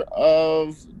massacre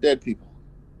of dead people.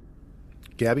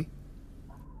 Gabby?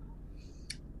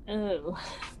 Oh,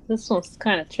 this one's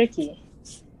kind of tricky.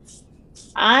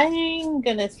 I'm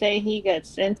going to say he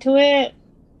gets into it.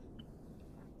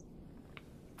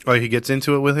 Oh, he gets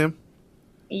into it with him?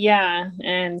 Yeah,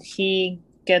 and he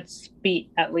gets beat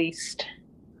at least.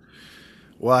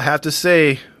 Well, I have to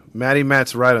say,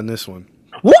 Matt's right on this one.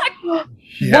 What?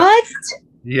 Yeah. What?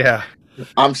 Yeah.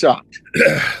 I'm shocked.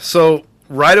 So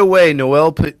right away,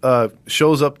 Noel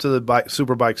shows up to the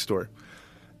super bike store,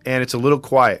 and it's a little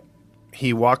quiet.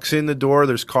 He walks in the door.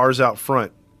 There's cars out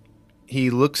front.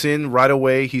 He looks in right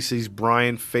away. He sees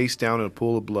Brian face down in a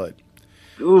pool of blood.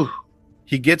 Ooh.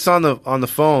 He gets on the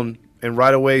phone and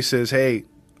right away says, "Hey,"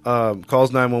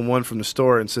 calls 911 from the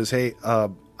store and says, "Hey,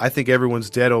 I think everyone's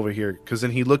dead over here." Because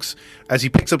then he looks, as he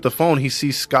picks up the phone, he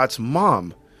sees Scott's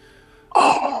mom.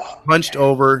 Punched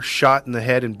over, shot in the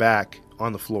head and back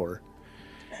on the floor.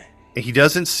 And he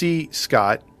doesn't see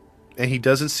Scott, and he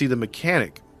doesn't see the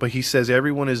mechanic, but he says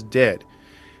everyone is dead.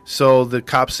 So the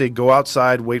cops say, "Go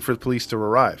outside, wait for the police to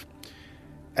arrive."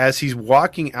 As he's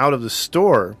walking out of the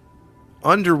store,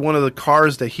 under one of the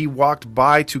cars that he walked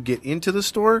by to get into the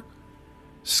store,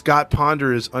 Scott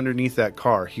Ponder is underneath that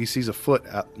car. He sees a foot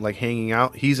hanging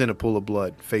out. He's in a pool of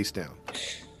blood, face down.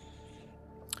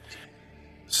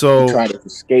 So he tried to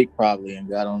escape probably and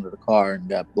got under the car and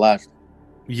got blasted.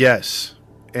 Yes.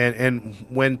 And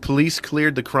when police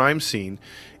cleared the crime scene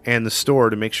and the store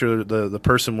to make sure the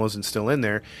person wasn't still in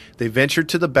there, they ventured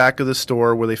to the back of the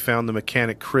store where they found the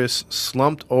mechanic Chris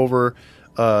slumped over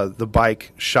the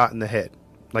bike, shot in the head.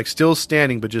 Like still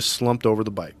standing, but just slumped over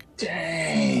the bike.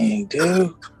 Dang,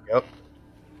 dude. Yep.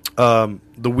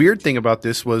 The weird thing about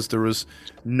this was there was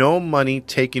no money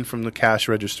taken from the cash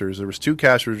registers. There was 2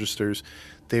 cash registers.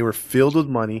 They were filled with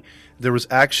money. There was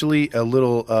actually a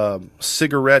little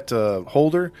cigarette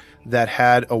holder that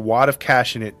had a wad of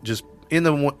cash in it, just in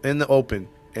the open,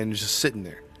 and just sitting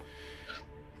there.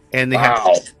 And they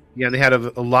had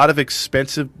a lot of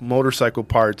expensive motorcycle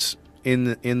parts in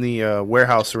the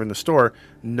warehouse or in the store.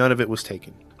 None of it was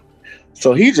taken.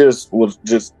 So he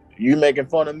was you making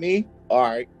fun of me? All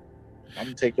right, I'm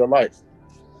gonna take your life.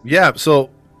 Yeah. So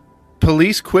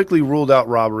police quickly ruled out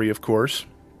robbery, of course.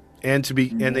 And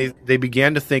they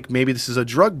began to think maybe this is a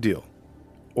drug deal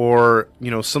or,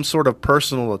 some sort of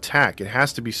personal attack. It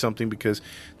has to be something because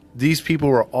these people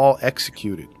were all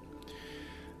executed.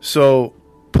 So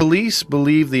police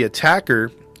believe the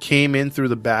attacker came in through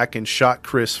the back and shot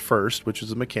Chris first, which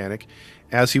was a mechanic,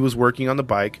 as he was working on the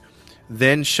bike,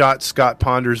 then shot Scott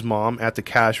Ponder's mom at the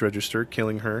cash register,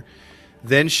 killing her,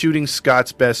 then shooting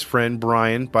Scott's best friend,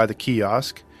 Brian, by the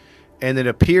kiosk, And it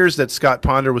appears that Scott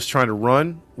Ponder was trying to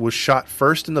run, was shot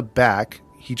first in the back.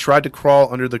 He tried to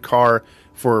crawl under the car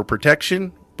for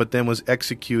protection, but then was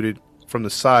executed from the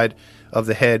side of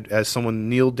the head as someone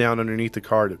kneeled down underneath the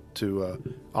car to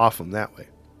off him that way.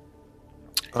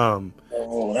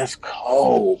 Oh, that's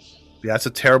cold. Yeah, that's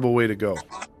a terrible way to go.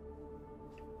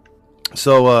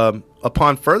 So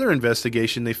upon further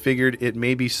investigation, they figured it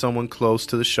may be someone close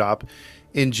to the shop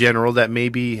in general that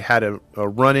maybe had a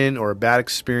run-in or a bad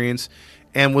experience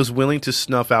and was willing to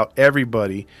snuff out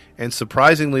everybody. And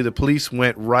surprisingly, the police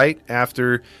went right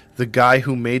after the guy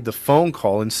who made the phone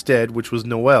call instead, which was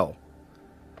Noel.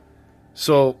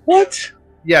 So What?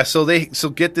 yeah, so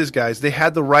get this, guys. They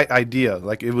had the right idea.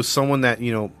 Like, it was someone that,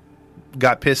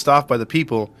 got pissed off by the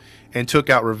people and took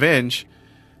out revenge,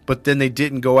 but then they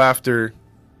didn't go after,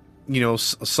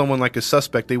 someone like a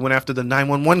suspect. They went after the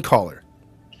 911 caller.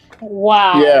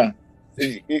 Wow. Yeah.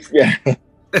 Yeah.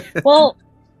 Well,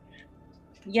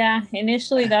 yeah,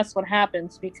 initially that's what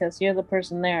happens because you're the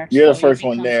person there. You're the so you first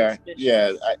one become there. suspicious.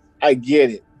 Yeah, I get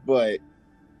it, but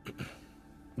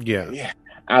Yeah.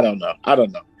 I don't know.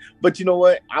 But you know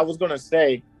what? I was gonna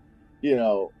say,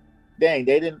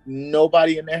 dang,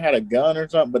 nobody in there had a gun or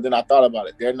something. But then I thought about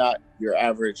it. They're not your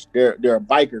average. They're a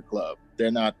biker club.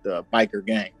 They're not the biker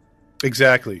gang.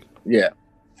 Exactly. Yeah.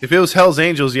 If it was Hell's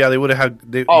Angels, yeah, they would have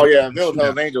had. Oh yeah, if it was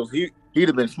Hells Angels, he'd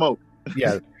have been smoked.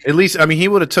 Yeah, at least he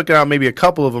would have took out maybe a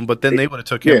couple of them, but then they would have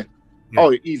took him. Yeah.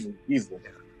 Oh, easily.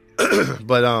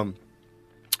 But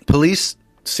police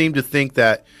seem to think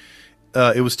that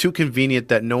it was too convenient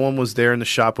that no one was there in the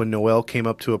shop when Noel came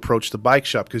up to approach the bike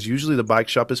shop, because usually the bike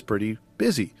shop is pretty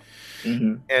busy.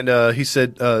 Mm-hmm. And he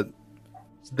said,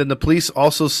 then the police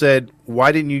also said,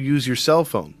 "Why didn't you use your cell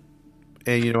phone?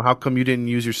 And how come you didn't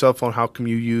use your cell phone? How come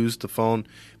you used the phone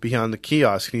behind the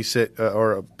kiosk?" And he said,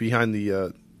 or behind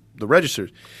the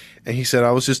registers. And he said,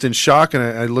 "I was just in shock, and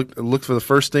I looked for the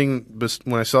first thing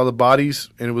when I saw the bodies,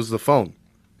 and it was the phone."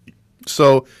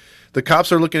 So the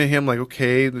cops are looking at him like,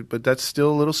 okay, but that's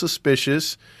still a little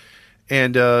suspicious.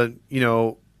 And and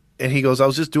he goes, "I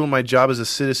was just doing my job as a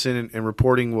citizen and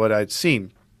reporting what I'd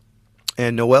seen."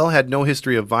 And Noel had no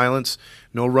history of violence,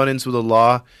 no run-ins with the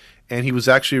law, and he was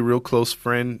actually a real close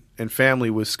friend and family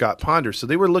with Scott Ponder. So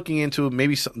they were looking into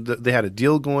maybe they had a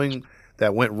deal going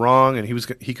that went wrong, and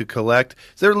he could collect.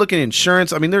 So they're looking at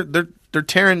insurance. I mean, they're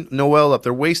tearing Noel up.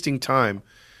 They're wasting time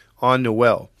on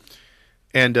Noel.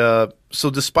 And so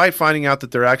despite finding out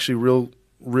that they're actually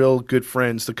real good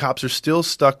friends, the cops are still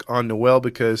stuck on Noel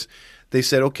because they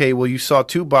said, okay, well, you saw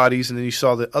two bodies and then you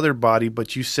saw the other body,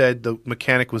 but you said the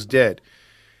mechanic was dead.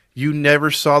 You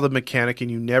never saw the mechanic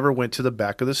and you never went to the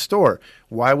back of the store.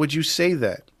 Why would you say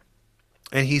that?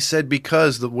 And he said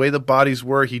because the way the bodies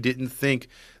were, he didn't think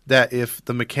that if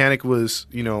the mechanic was,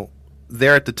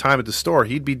 there at the time at the store,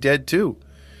 he'd be dead too.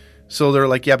 So they're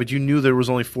like, yeah, but you knew there was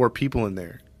only 4 people in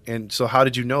there. And so how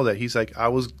did you know that? He's like, I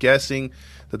was guessing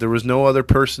that there was no other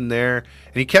person there.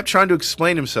 And he kept trying to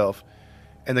explain himself.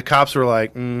 And the cops were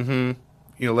like,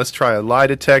 let's try a lie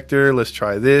detector. Let's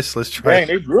try this. Let's try. Dang,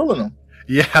 they drilling him.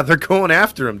 Yeah, they're going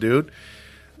after him, dude.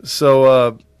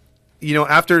 So,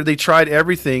 after they tried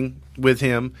everything with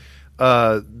him,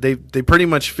 they pretty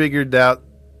much figured out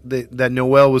that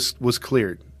Noel was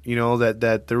cleared.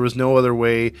 That there was no other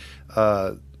way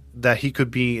that he could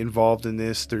be involved in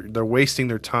this. They're wasting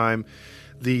their time.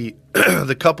 The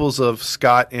the couples of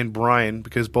Scott and Brian,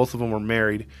 because both of them were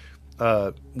married,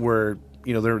 were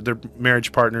their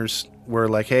marriage partners were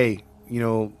like, hey,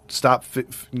 stop.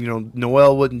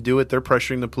 Noel wouldn't do it. They're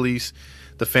pressuring the police.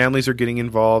 The families are getting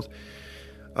involved.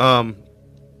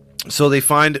 So they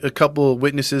find a couple of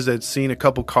witnesses that had seen a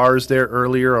couple cars there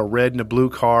earlier, a red and a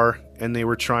blue car, and they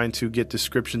were trying to get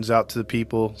descriptions out to the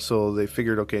people. So they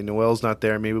figured, okay, Noel's not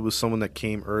there. Maybe it was someone that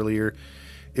came earlier.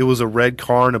 It was a red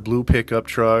car and a blue pickup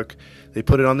truck. They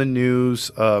put it on the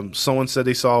news. Someone said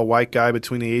they saw a white guy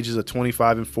between the ages of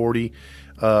 25 and 40,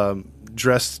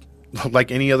 dressed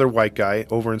like any other white guy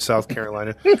over in South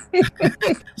Carolina.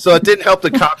 So it didn't help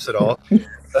the cops at all.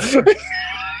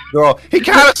 He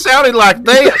kind of sounded like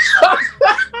this.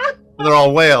 And they're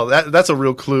all, well, that's a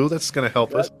real clue. That's going to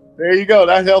help us. There you go.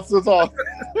 That helps us all.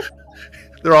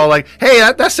 They're all like, hey,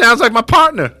 that sounds like my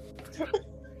partner.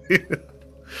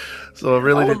 So it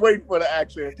really I was waiting for the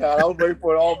accent, Todd. I was waiting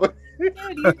for it all. But Dude,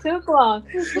 you took long.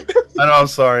 I know, I'm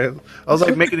sorry. I was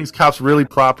like making these cops really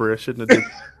proper. I shouldn't have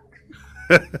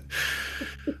done.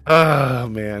 Oh,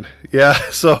 man. Yeah,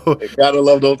 so. You gotta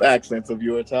love those accents of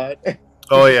yours, Todd.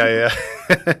 Oh, yeah.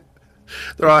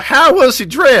 They're all, how was he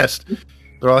dressed?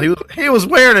 They're all, he was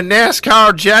wearing a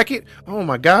NASCAR jacket. Oh,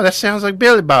 my God, that sounds like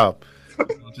Billy Bob.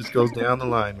 It just goes down the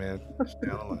line, man. Just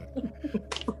down the line.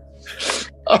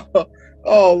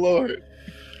 Oh Lord.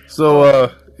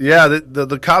 So yeah,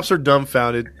 the cops are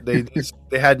dumbfounded.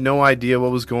 They had no idea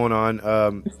what was going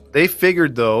on. They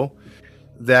figured though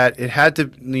that it had to,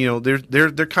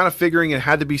 they're kind of figuring it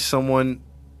had to be someone,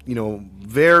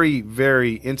 very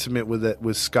very intimate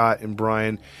with Scott and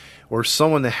Brian, or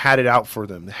someone that had it out for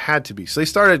them. It had to be. So they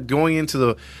started going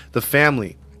into the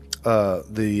family,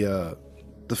 the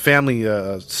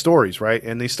family stories, right?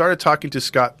 And they started talking to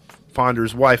Scott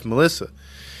Ponder's wife, Melissa.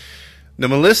 Now,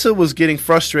 Melissa was getting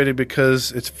frustrated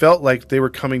because it felt like they were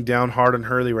coming down hard on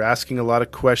her. They were asking a lot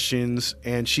of questions,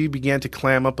 and she began to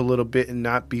clam up a little bit and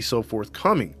not be so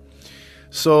forthcoming.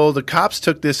 So the cops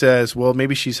took this as, well,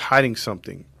 maybe she's hiding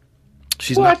something.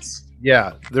 She's What? not.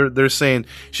 Yeah, they're saying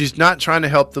she's not trying to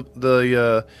help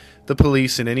the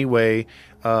police in any way.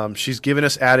 She's giving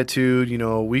us attitude.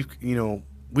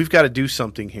 We've got to do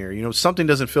something here. Something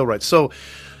doesn't feel right. So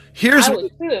here's I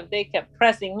would too if they kept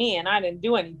pressing me and I didn't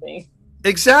do anything.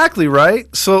 exactly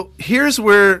right. So here's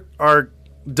where our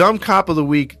dumb cop of the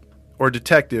week or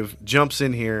detective jumps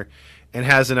in here and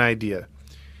has an idea.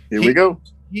 Here we go.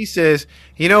 He says,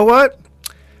 "You know what?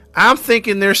 I'm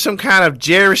thinking there's some kind of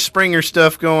Jerry Springer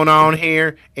stuff going on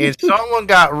here, and someone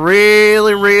got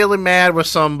really, really mad with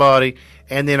somebody,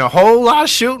 and then a whole lot of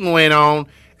shooting went on,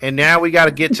 and now we got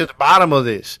to get to the bottom of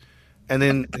this." And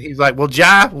then he's like, "Well,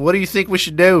 Jai, what do you think we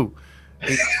should do?"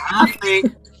 He's like, "I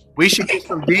think we should get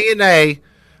some DNA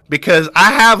because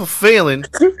I have a feeling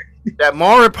that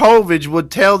Maury Povich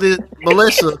would tell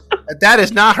Melissa that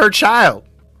is not her child."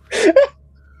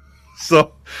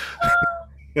 So...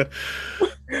 Wait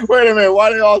a minute, why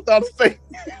did it all sound fake?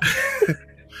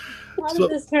 How did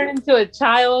this turn into a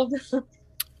child?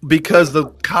 Because the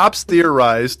cops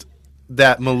theorized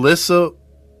that Melissa,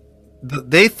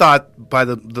 they thought by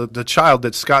the child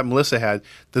that Scott and Melissa had,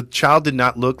 the child did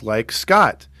not look like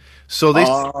Scott. So they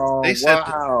said,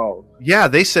 wow.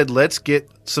 they said, let's get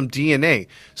some DNA.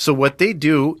 So what they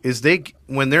do is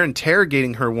when they're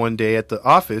interrogating her one day at the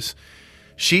office,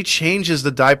 she changes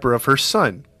the diaper of her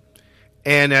son.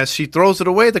 And as she throws it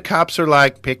away, the cops are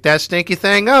like, "Pick that stinky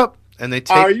thing up." And they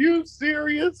take. Are you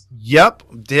serious? Yep,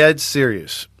 dead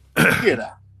serious. Get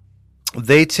out.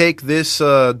 They take this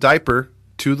diaper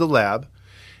to the lab,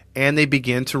 and they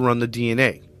begin to run the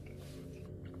DNA.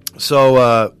 So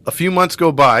a few months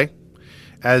go by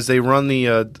as they run the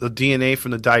DNA from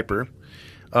the diaper.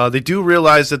 They do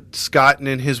realize that Scott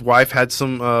and his wife had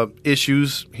some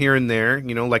issues here and there,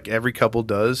 like every couple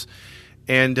does,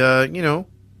 and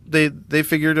They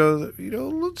figured,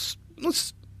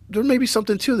 let's there may be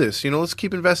something to this. Let's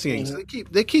keep investigating. So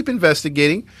they keep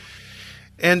investigating,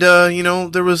 and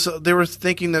they were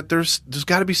thinking that there's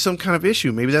got to be some kind of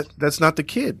issue. Maybe that's not the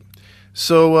kid.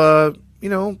 So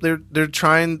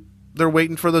they're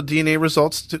waiting for the DNA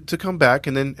results to come back,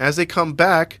 and then as they come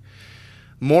back,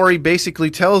 Maury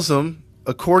basically tells them,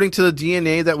 according to the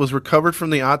DNA that was recovered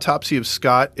from the autopsy of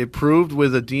Scott, it proved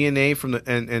with the DNA from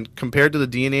and compared to the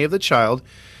DNA of the child,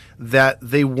 that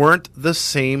they weren't the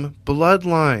same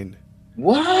bloodline.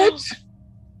 What?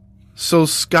 So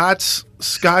Scott's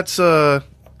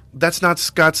that's not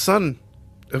Scott's son.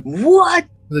 What?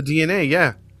 The DNA,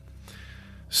 yeah.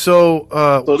 So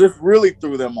this really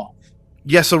threw them off.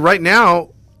 Yeah, so right now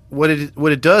what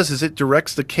it does is it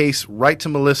directs the case right to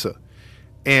Melissa.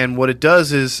 And what it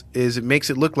does is it makes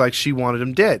it look like she wanted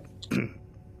him dead.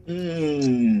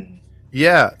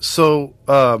 Yeah, so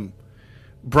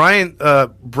Brian's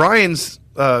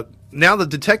now the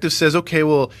detective says, okay,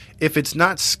 well, if it's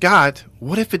not Scott,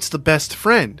 what if it's the best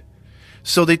friend?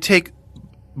 So they take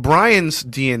Brian's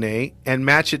DNA and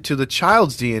match it to the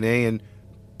child's DNA, and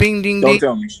bing, ding, ding.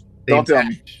 Don't tell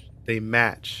me. They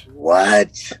match.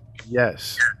 What?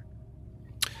 Yes.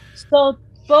 So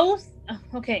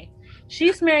okay.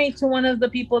 She's married to one of the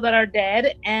people that are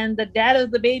dead, and the dad of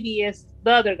the baby is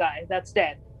the other guy that's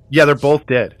dead. Yeah, they're both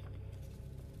dead.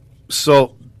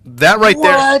 So that right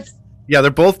there. Yeah,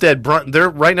 they're both dead. They're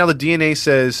right now. The DNA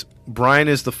says Brian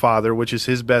is the father, which is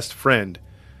his best friend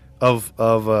of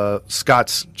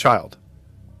Scott's child.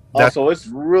 So it's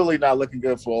really not looking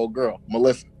good for old girl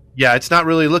Melissa. Yeah, it's not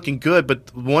really looking good.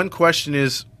 But one question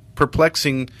is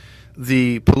perplexing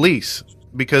the police,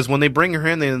 because when they bring her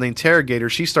in and they interrogate her,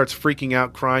 she starts freaking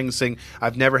out, crying, and saying,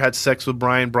 "I've never had sex with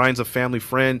Brian. Brian's a family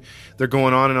friend." They're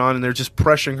going on, and they're just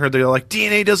pressuring her. They're like,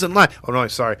 "DNA doesn't lie." Oh, no,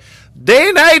 sorry.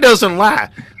 DNA doesn't lie.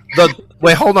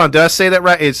 Wait, hold on. Did I say that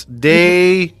right? It's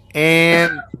DNA.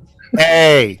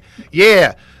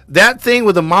 Yeah, that thing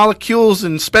with the molecules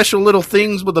and special little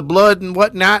things with the blood and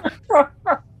whatnot,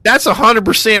 that's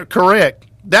 100% correct.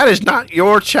 That is not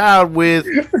your child with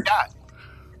Scott.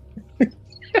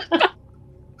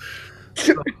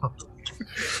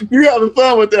 You having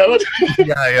fun with that?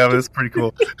 Yeah, that's pretty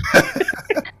cool.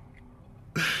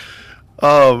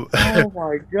 Oh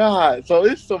my God! So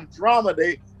it's some drama.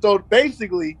 So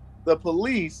basically the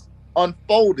police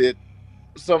unfolded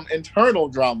some internal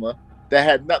drama that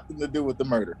had nothing to do with the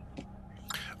murder.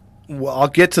 Well, I'll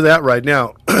get to that right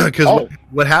now because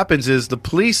what happens is the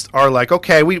police are like,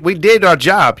 okay, we did our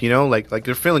job, like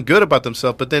they're feeling good about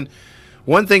themselves. But then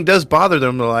one thing does bother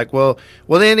them. They're like, well,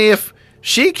 then if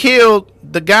she killed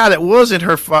the guy that wasn't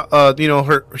her,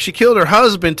 she killed her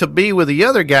husband to be with the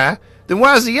other guy, then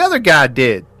why is the other guy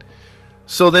dead?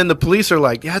 So then the police are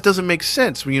like, yeah, it doesn't make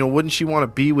sense. Wouldn't she want to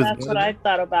be with? That's what I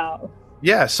thought about.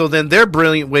 Yeah. So then their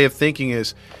brilliant way of thinking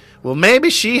is, well, maybe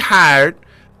she hired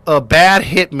a bad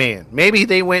hitman. Maybe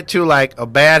they went to like a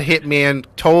bad hitman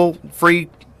toll-free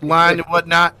line and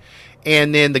whatnot,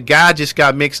 and then the guy just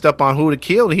got mixed up on who to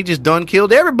kill, and he just done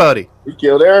killed everybody. He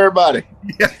killed everybody.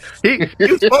 Yeah. He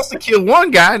was supposed to kill one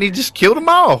guy, and he just killed them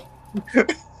all. The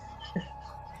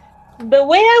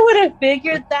way I would have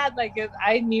figured that, like, if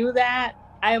I knew that,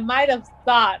 I might have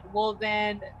thought, well,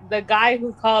 then the guy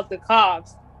who called the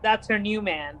cops, that's her new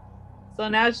man. So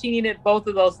now she needed both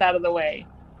of those out of the way.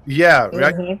 Yeah,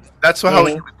 right. Mm-hmm. That's how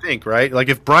you would think, right? Like,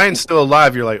 if Brian's still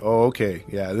alive, you're like, oh, okay,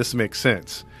 yeah, this makes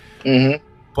sense. Mm-hmm.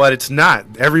 But it's not.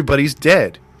 Everybody's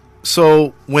dead.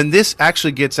 So when this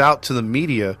actually gets out to the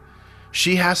media,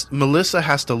 Melissa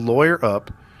has to lawyer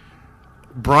up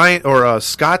Brian or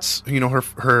Scott's,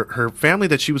 her family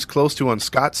that she was close to on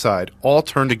Scott's side all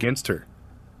turned against her.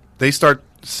 They start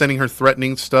sending her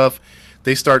threatening stuff.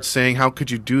 They start saying, how could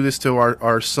you do this to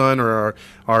our son or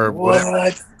our whatever.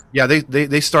 What? Yeah,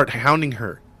 they start hounding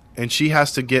her. And she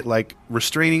has to get like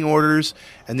restraining orders.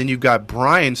 And then you've got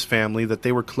Brian's family that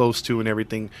they were close to and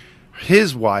everything.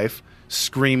 His wife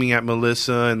screaming at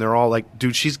Melissa, and they're all like,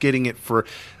 dude, she's getting it for...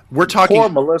 We're talking... Poor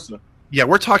Melissa. Yeah,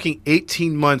 we're talking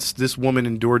 18 months this woman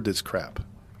endured this crap.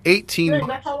 18 months.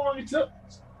 That's how long it took.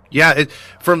 Yeah,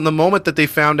 from the moment that they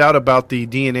found out about the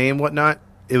DNA and whatnot,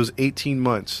 it was 18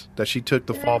 months that she took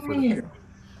the fall for this.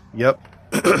 Yep.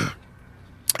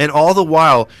 And all the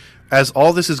while, as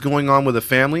all this is going on with the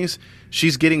families,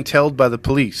 she's getting tailed by the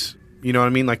police. You know what I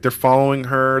mean? Like, they're following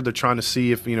her. They're trying to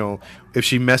see if, if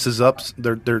she messes up.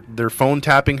 They're phone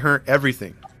tapping her,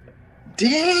 everything.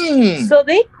 Dang. So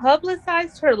they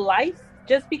publicized her life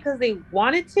just because they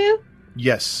wanted to?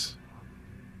 Yes.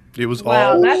 It was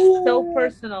wow, all... that's so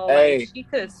personal. Hey, like, she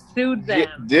could have sued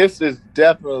them. This is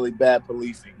definitely bad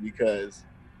policing because,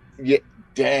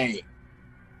 dang.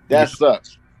 That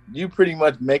sucks. You pretty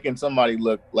much making somebody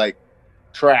look like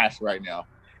trash right now.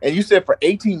 And you said for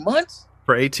 18 months?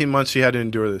 For 18 months, she had to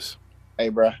endure this. Hey,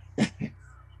 bro.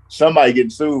 Somebody getting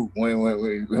sued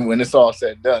when it's all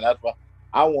said and done. That's why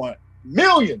I want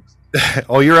millions.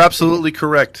 Oh, you're absolutely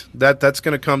correct. That's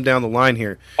going to come down the line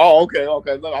here. Oh, okay.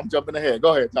 Look, I'm jumping ahead.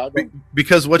 Go ahead, Todd.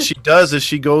 Because what she does is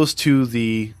she goes to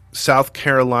the South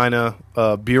Carolina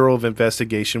Bureau of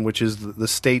Investigation, which is the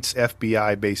state's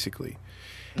FBI, basically.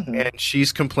 Mm-hmm. And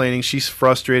she's complaining. She's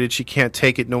frustrated. She can't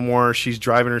take it no more. She's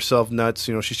driving herself nuts.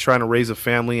 She's trying to raise a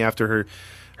family after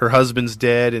her husband's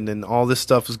dead, and then all this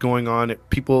stuff is going on.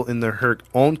 People in her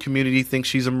own community think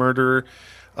she's a murderer.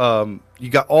 You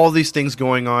got all these things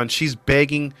going on. She's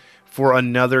begging for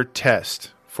another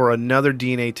test, for another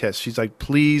DNA test. She's like,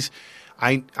 please,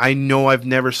 I know I've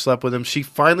never slept with him. She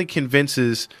finally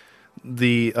convinces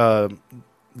the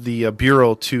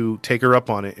Bureau to take her up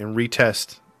on it and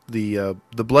retest the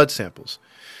blood samples.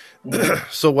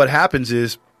 So what happens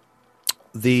is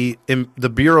the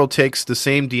Bureau takes the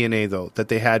same DNA though that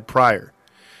they had prior,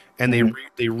 and they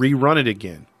rerun it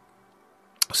again.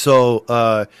 So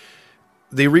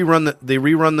they rerun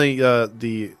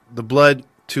the blood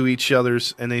to each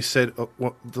other's, and they said,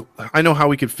 I know how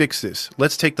we could fix this.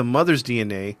 Let's take the mother's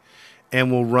DNA and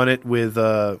we'll run it with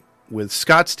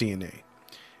Scott's DNA,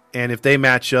 and if they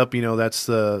match up, that's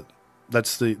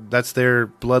their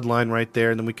bloodline right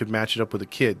there, and then we could match it up with a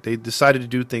kid. They decided to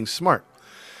do things smart.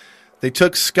 They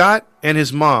took Scott and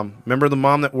his mom. Remember the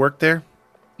mom that worked there?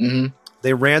 Mm-hmm.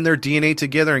 They ran their DNA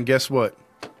together, and guess what?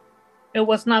 It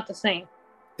was not the same.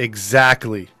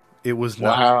 Exactly. It was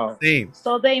not the same.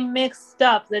 So they mixed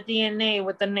up the DNA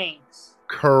with the names.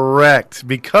 Correct.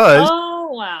 Because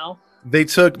wow. They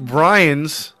took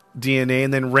Brian's DNA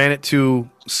and then ran it to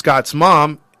Scott's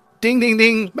mom. Ding, ding,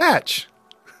 ding, match.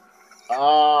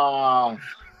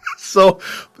 So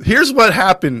here's what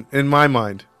happened in my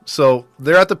mind. So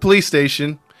they're at the police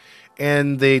station,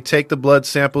 and they take the blood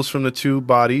samples from the two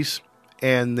bodies,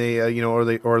 and they, or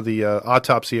the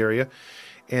autopsy area,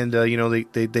 and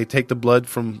they take the blood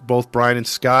from both Brian and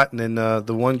Scott, and then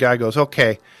the one guy goes,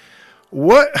 okay,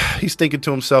 what? He's thinking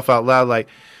to himself out loud, like,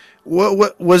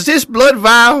 what was this blood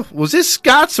vial? Was this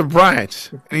Scott's or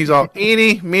Bryant's? And he's all,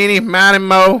 eeny, meeny, miny,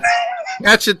 mo.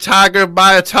 Catch a tiger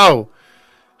by a toe.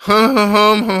 Hum,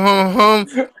 hum, hum, hum,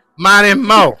 hum, mighty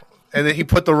mo. And then he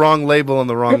put the wrong label on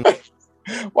the wrong.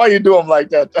 Why you do him like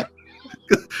that?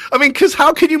 I mean, because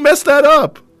how can you mess that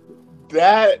up?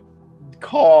 That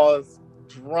caused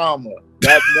drama.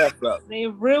 That messed up. They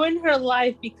ruined her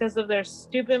life because of their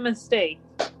stupid mistake.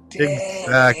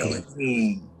 Exactly.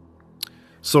 Dang.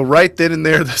 So right then and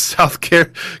there, the South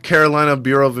Carolina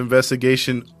Bureau of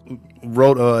Investigation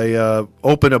wrote a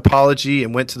open apology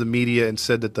and went to the media and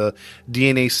said that the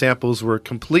DNA samples were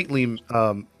completely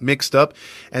mixed up,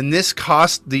 and this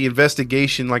cost the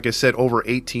investigation, like I said, over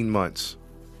 18 months.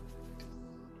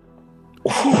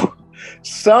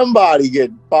 Somebody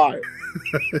getting fired.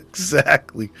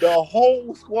 Exactly. The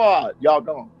whole squad, y'all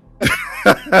gone.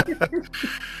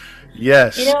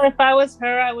 Yes. You know, if I was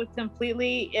her, I would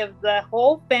completely, if the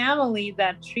whole family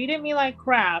that treated me like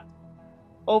crap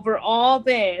over all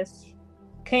this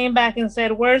came back and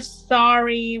said, we're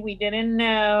sorry, we didn't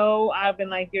know, I've been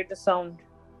like, you're disowned.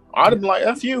 I'd have been like,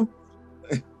 F you.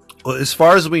 Well, as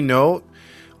far as we know,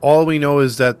 all we know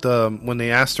is that when they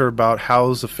asked her about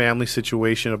how's the family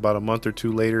situation about a month or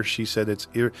two later, she said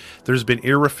there's been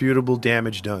irrefutable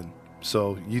damage done.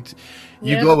 So you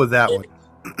go with that one.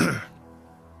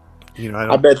 You know,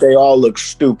 I bet they all look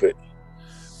stupid.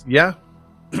 Yeah.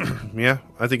 Yeah.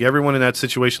 I think everyone in that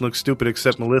situation looks stupid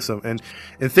except Melissa. And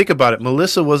think about it.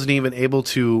 Melissa wasn't even able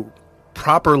to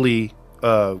properly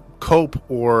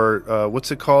cope or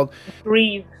what's it called?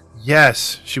 Grieve.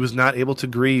 Yes. She was not able to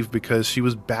grieve because she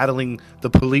was battling the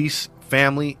police,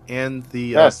 family, and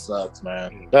the... that sucks,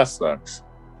 man. That sucks.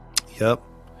 Yep.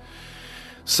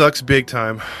 Sucks big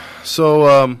time.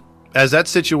 So as that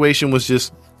situation was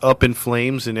just up in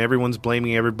flames and everyone's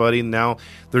blaming everybody, and now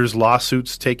there's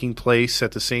lawsuits taking place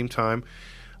at the same time,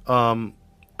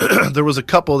 there was a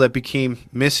couple that became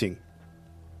missing,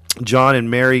 John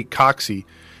and Mary Coxey,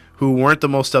 who weren't the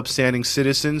most upstanding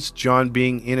citizens. John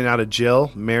being in and out of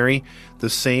jail, Mary the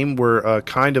same, were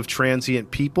kind of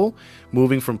transient people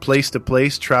moving from place to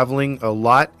place, traveling a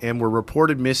lot, and were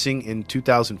reported missing in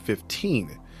 2015.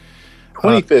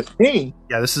 2015?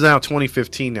 Yeah, this is now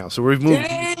 2015 now, so we've moved.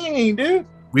 Dang, dude.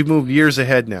 We've moved years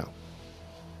ahead now.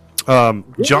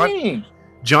 John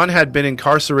had been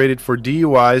incarcerated for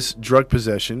DUIs, drug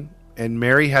possession, and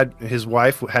his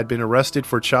wife had been arrested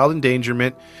for child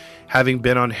endangerment, having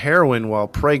been on heroin while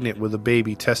pregnant with a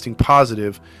baby, testing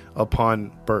positive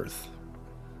upon birth.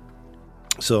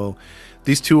 So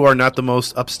these two are not the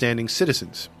most upstanding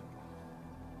citizens.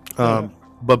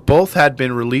 But both had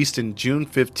been released in June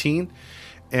 15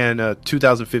 and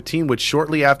 2015, which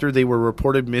shortly after they were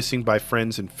reported missing by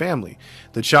friends and family.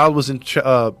 The child was in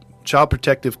child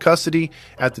protective custody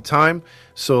at the time,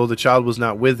 so the child was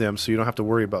not with them, so you don't have to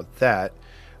worry about that.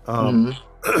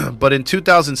 But in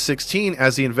 2016,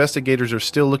 as the investigators are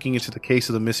still looking into the case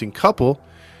of the missing couple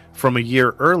from a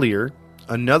year earlier,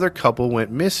 another couple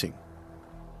went missing.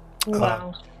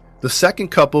 Wow. The second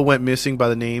couple went missing by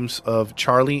the names of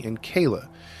Charlie and Kayla.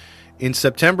 In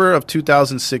September of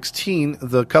 2016,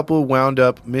 the couple wound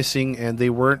up missing, and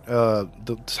they weren't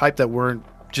the type that weren't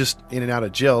just in and out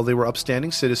of jail. They were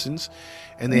upstanding citizens,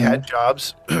 and they had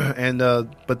jobs, and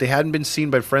but they hadn't been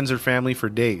seen by friends or family for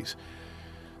days.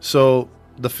 So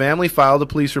the family filed a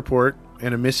police report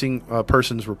and a missing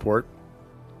persons report.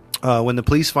 When the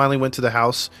police finally went to the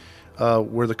house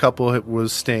where the couple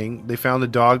was staying, they found a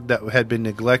dog that had been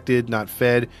neglected, not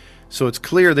fed. So it's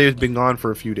clear they had been gone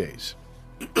for a few days.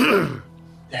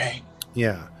 Dang.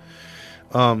 Yeah.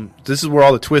 This is where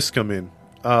all the twists come in.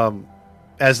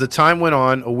 As the time went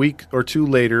on, a week or two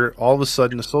later, all of a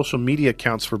sudden the social media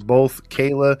accounts for both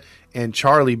Kayla and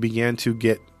Charlie began to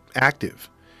get active.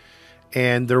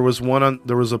 And there was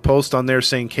a post on there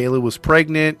saying Kayla was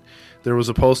pregnant. There was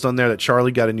a post on there that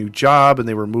Charlie got a new job and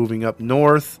they were moving up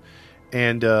north.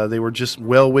 And they were just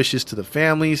well wishes to the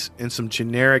families and some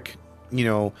generic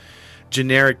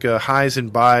highs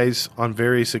and buys on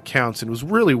various accounts. And it was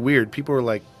really weird. People were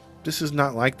like, this is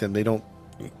not like them. They don't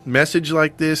message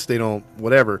like this. They don't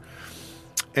whatever.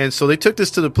 And so they took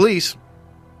this to the police,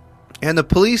 and the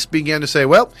police began to say,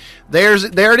 well, there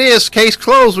it is. Case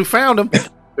closed. We found them.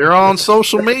 They're on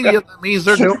social media. That means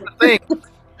they're doing the thing.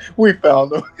 We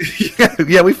found them.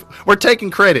 yeah, we're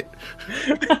taking credit.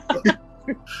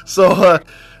 So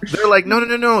they're like, no,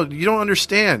 you don't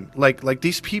understand. Like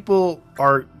these people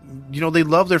are, they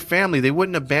love their family. They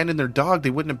wouldn't abandon their dog.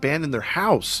 They wouldn't abandon their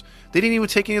house. They didn't even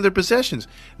take any of their possessions.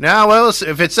 Now, well,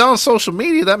 if it's on social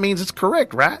media, that means it's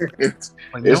correct, right? It's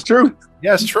true.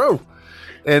 Yeah, it's true.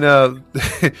 And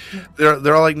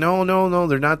they're all like, no,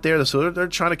 they're not there. So they're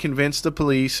trying to convince the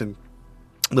police, and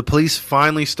the police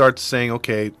finally start saying,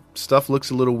 okay, stuff looks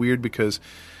a little weird because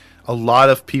a lot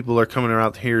of people are coming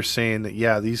around here saying that,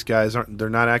 yeah, these guys they're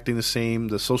not acting the same.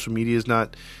 The social media is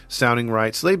not sounding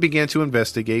right. So they began to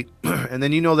investigate. And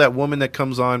then that woman that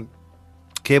comes on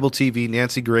cable TV,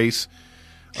 Nancy Grace.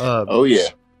 Oh, yeah.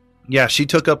 Yeah, she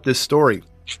took up this story.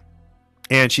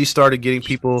 And she started getting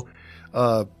people,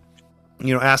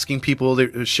 asking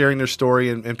people, sharing their story.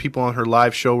 And people on her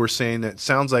live show were saying that it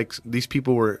sounds like these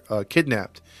people were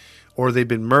kidnapped or they've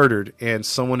been murdered. And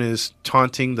someone is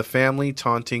taunting the family,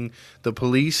 taunting the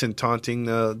police, and taunting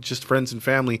just friends and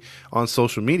family on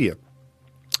social media.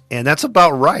 And that's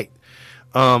about right.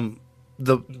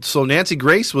 So Nancy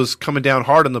Grace was coming down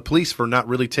hard on the police for not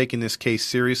really taking this case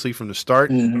seriously from the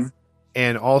start. Mm-hmm.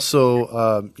 And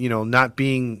also, not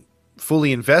being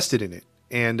fully invested in it.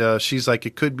 And she's like,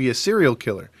 it could be a serial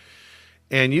killer.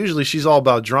 And usually she's all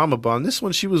about drama, but on this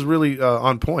one, she was really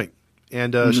on point.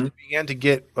 And she began to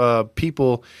get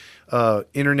people,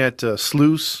 internet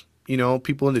sleuths,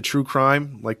 people into true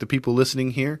crime, like the people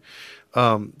listening here,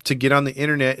 to get on the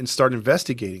internet and start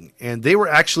investigating. And they were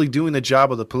actually doing the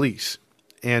job of the police.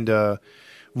 And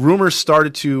rumors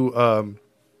started to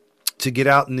get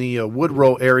out in the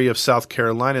Woodrow area of South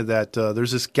Carolina that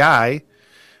there's this guy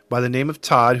by the name of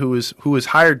Todd who has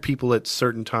hired people at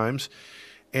certain times,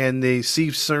 and they see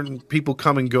certain people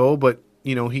come and go, but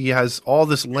he has all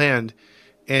this land,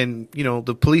 and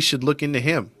the police should look into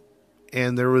him.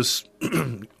 And there was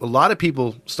a lot of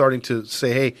people starting to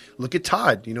say, hey, look at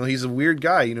Todd, he's a weird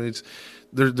guy,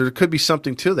 there could be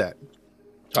something to that.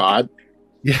 Todd.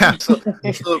 Yeah. So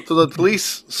the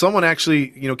police, someone actually,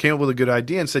 came up with a good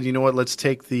idea and said, you know what, let's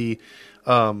take the,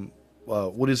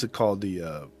 what is it called?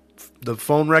 The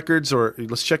phone records, or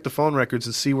let's check the phone records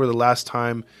and see where the last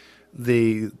time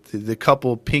the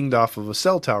couple pinged off of a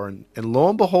cell tower. And lo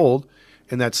and behold,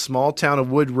 in that small town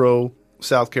of Woodrow,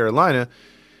 South Carolina,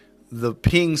 the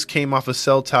pings came off a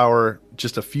cell tower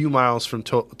just a few miles from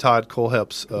Todd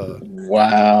Kohlhepp's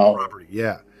property.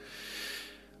 Yeah.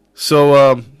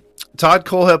 So, Todd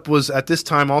Kohlhepp was at this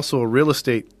time also a real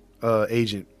estate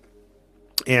agent,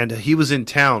 and he was in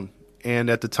town.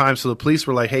 And at the time, so the police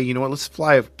were like, hey, you know what, let's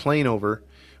fly a plane over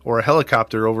or a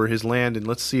helicopter over his land, and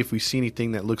let's see if we see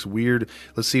anything that looks weird.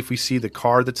 Let's see if we see the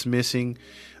car that's missing,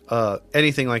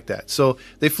 anything like that. So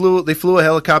they flew a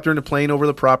helicopter and a plane over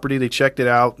the property. They checked it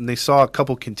out, and they saw a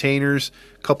couple containers,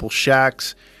 a couple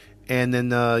shacks, and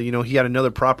then, he had another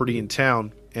property in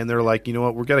town, and they're like, you know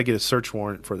what, we're got to get a search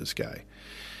warrant for this guy.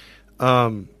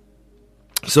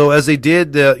 So as they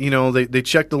did, they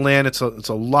checked the land. It's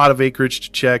a lot of acreage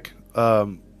to check.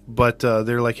 But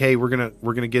they're like, hey, we're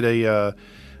gonna get a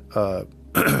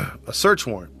search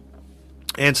warrant.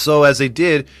 And so as they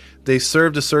did, they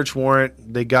served a search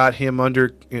warrant. They got him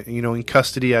under, in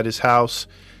custody at his house,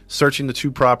 searching the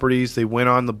two properties. They went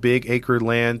on the big acre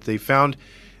land. They found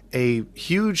a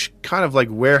huge kind of like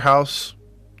warehouse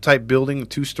type building, a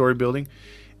 2-story building,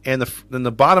 and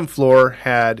the bottom floor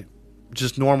had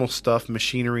just normal stuff,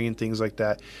 machinery and things like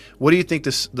that. What do you think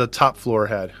the top floor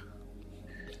had?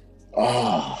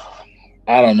 Oh,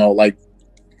 I don't know, like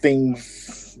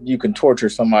things you can torture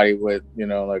somebody with,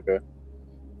 like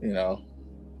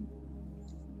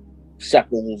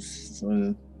shackles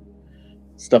and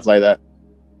stuff like that.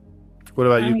 What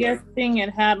about you? I'm guessing it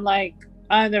had like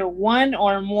either one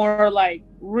or more like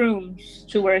rooms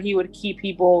to where he would keep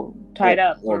people tied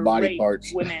up or body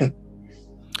parts. Women.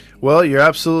 Well, you're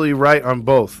absolutely right on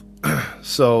both.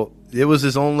 So it was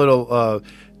his own little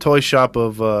toy shop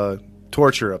of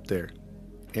torture up there,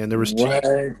 and there was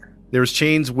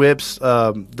chains, whips,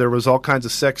 there was all kinds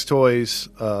of sex toys,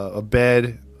 a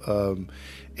bed,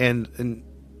 and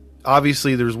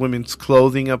obviously there's women's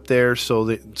clothing up there. So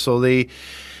they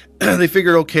they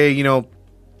figured, okay,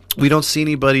 we don't see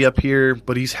anybody up here,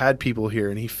 but he's had people here,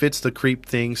 and he fits the creep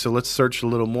thing, so let's search a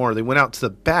little more. They went out to the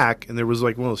back, and there was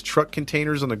like one of those truck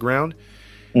containers on the ground,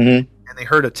 and they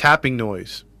heard a tapping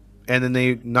noise, and then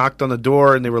they knocked on the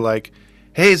door, and they were like,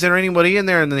 hey, is there anybody in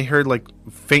there? And then they heard like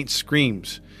faint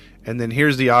screams, and then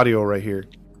here's the audio right here.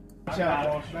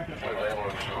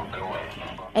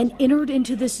 And entered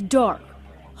into this dark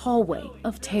hallway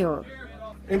of terror.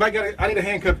 Anybody got I need a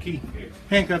handcuff key.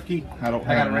 Handcuff key. I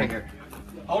got it right here.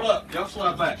 Hold up. Y'all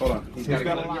slide back. Hold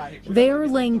on. There,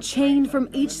 laying chained from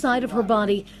each side of her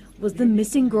body, was the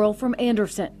missing girl from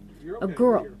Anderson, a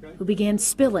girl who began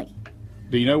spilling.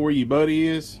 Do you know where your buddy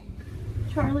is?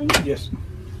 Charlie? Yes.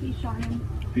 He shot him.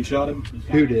 He shot him?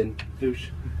 Who did?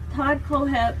 Todd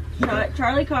Kohlhepp shot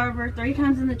Charlie Carver 3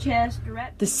 times in the chest.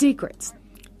 The secrets.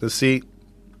 The seat.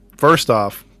 first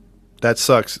off, that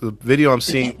sucks. The video I'm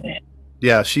seeing,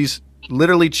 yeah, she's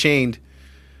literally chained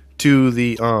to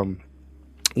the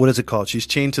what is it called? She's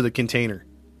chained to the container,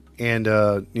 and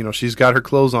she's got her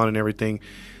clothes on and everything.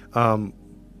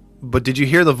 But did you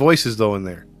hear the voices though in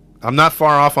there? I'm not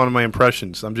far off on my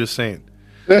impressions. I'm just saying.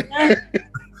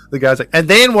 The guy's like, and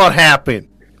then what happened?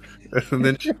 And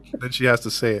then she has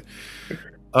to say it.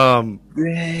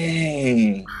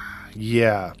 Dang.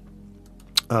 Yeah.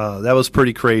 That was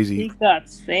pretty crazy. He got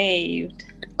saved.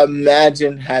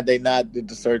 Imagine had they not did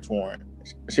the search warrant.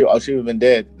 She would have been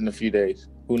dead in a few days.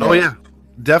 Who knows? Oh yeah,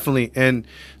 definitely. And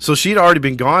so she'd already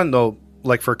been gone though,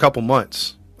 like for a couple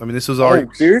months. I mean, this was already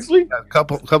seriously a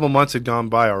couple months had gone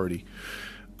by already.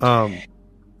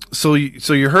 So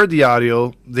you heard the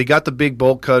audio. They got the big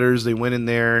bolt cutters. They went in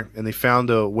there and they found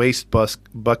a waste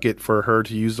bucket for her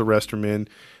to use the restroom in,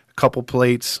 a couple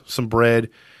plates, some bread,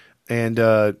 and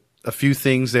a few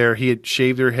things there. He had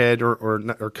shaved her head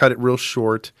or cut it real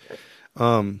short.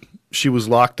 She was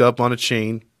locked up on a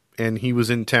chain, and he was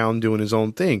in town doing his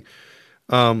own thing.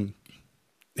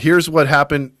 Here's what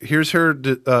happened. Here's her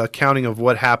accounting of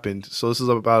what happened. So this is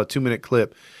about a 2-minute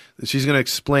clip. She's going to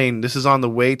explain. This is on the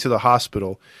way to the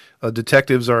hospital.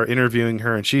 Detectives are interviewing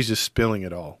her, and she's just spilling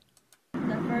it all. The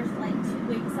first 2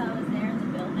 weeks I was there in the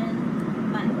building,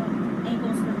 my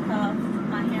ankles were cuffed,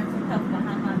 my hands were cuffed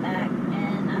behind my back,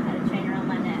 and I had a chain around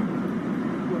my neck.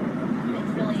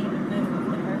 It's really even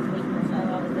moved the first week or so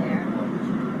I was there.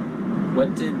 What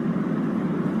did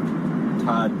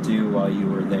Todd do while you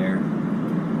were there?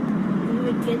 We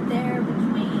would get there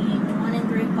between 1 and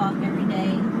 3 o'clock every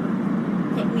day,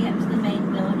 take me up to the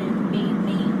main building, feed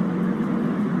me,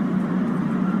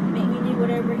 make me do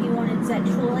whatever he wanted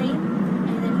sexually,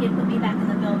 and then he'd put me back in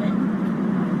the building.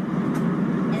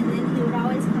 And then he would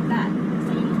always come back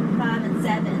between 5 and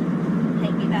 7,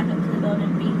 take me back up to the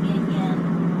building, feed me again.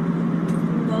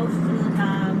 Most of the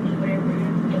time, do whatever,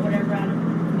 get whatever out of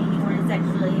me he wanted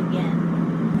sexually again.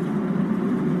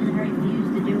 And I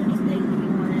refused to do anything that he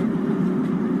wanted.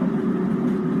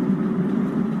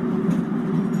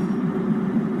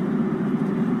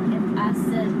 I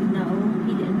said no,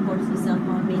 he didn't force himself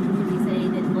on me because he said he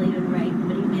didn't believe in rape,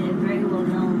 but he made it very well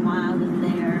known why I was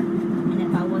there, and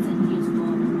if I wasn't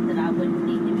useful, that I wouldn't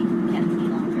need to be kept any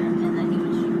longer, and that he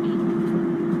would shoot me.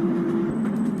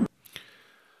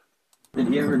 Did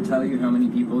he ever tell you how many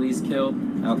people he's killed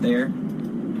out there?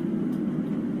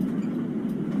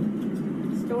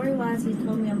 Story-wise, he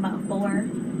told me about 4.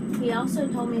 He also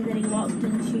told me that he walked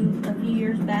into, a few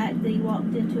years back, that he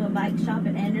walked into a bike shop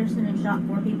at Anderson and shot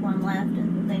 4 people and left,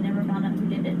 and they never found out who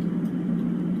did it.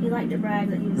 He liked to brag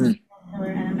that he was a serial killer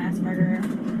and a mass murderer.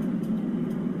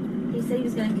 He said he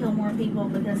was going to kill more people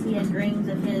because he had dreams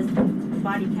of his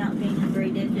body count being in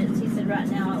 3 digits. He said right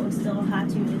now it was still high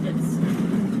 2 digits.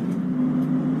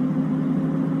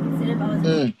 He said if I was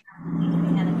he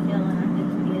had a kill and I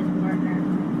could be his partner.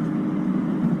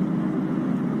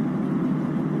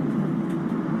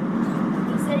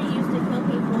 He said he used to kill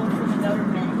people for the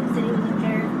government. He said he was a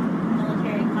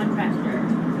military contractor,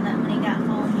 and that when he got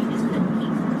home, he just couldn't keep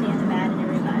from seeing the bad in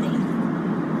everybody.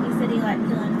 He said he liked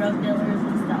killing drug dealers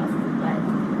and stuff, but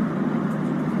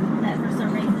that for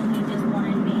some reason he just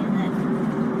wanted me, and that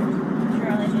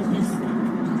Charlie was just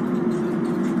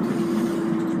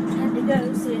had to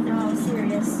go so he didn't know I was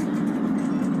serious.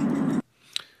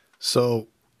 So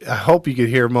I hope you could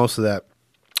hear most of that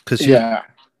because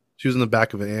she was in the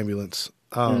back of an ambulance.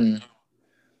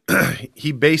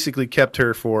 He basically kept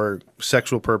her for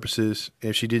sexual purposes.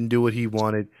 If she didn't do what he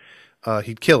wanted,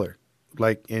 he'd kill her.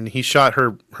 And he shot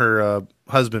her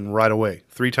husband right away,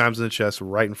 3 times in the chest,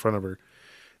 right in front of her,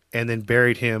 and then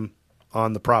buried him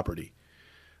on the property.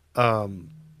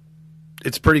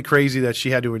 It's pretty crazy that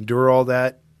she had to endure all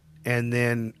that, and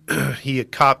then he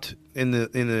had copped in the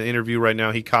interview right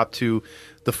now. He copped to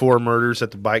the 4 murders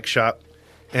at the bike shop,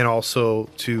 and also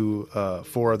to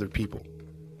 4 other people.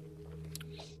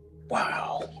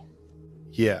 Wow.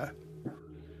 Yeah.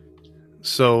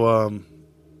 So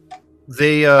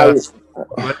they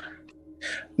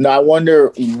now I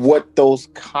wonder what those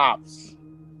cops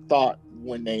thought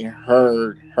when they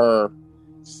heard her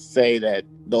say that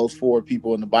those 4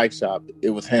 people in the bike shop, it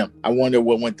was him. I wonder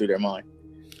what went through their mind.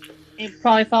 It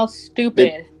probably felt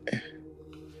stupid.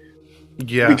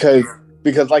 Yeah.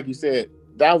 Because like you said,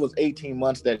 that was 18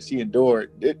 months that she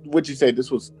endured. What'd you say? This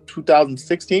was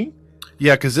 2016?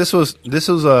 Yeah, because this was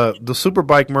the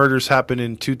Superbike murders happened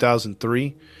in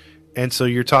 2003, and so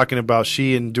you're talking about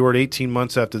she endured 18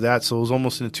 months after that, so it was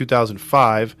almost into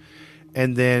 2005,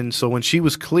 and then so when she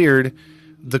was cleared,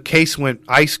 the case went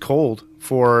ice cold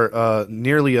for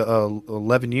nearly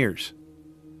 11 years.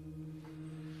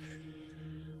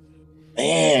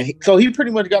 Man, so he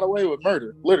pretty much got away with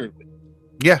murder, literally.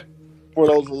 Yeah. For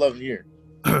those 11 years.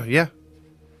 Yeah.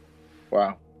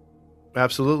 Wow.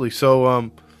 Absolutely.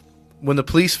 So when the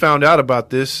police found out about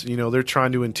this, they're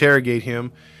trying to interrogate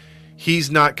him.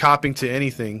 He's not copping to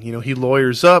anything. He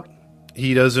lawyers up.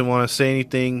 He doesn't want to say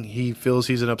anything. He feels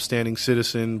he's an upstanding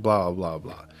citizen, blah, blah,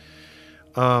 blah.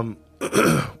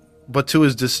 But to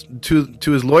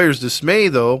his lawyer's dismay,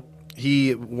 though,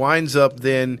 he winds up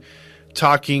then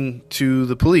talking to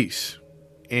the police.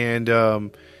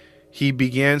 And he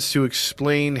begins to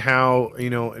explain how,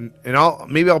 and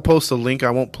I'll post a link. I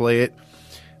won't play it.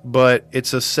 But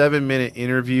it's a 7-minute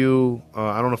interview.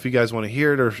 I don't know if you guys want to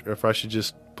hear it or if I should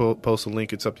just post a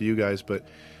link. It's up to you guys. But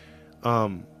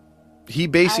he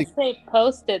basically... I say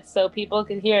post it so people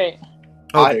can hear it.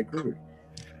 Oh, I agree.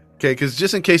 Okay, because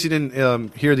just in case you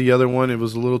didn't hear the other one, it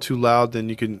was a little too loud. Then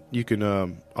you can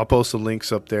I'll post the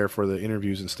links up there for the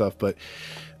interviews and stuff. But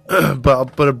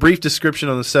but a brief description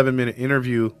on the 7-minute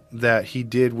interview that he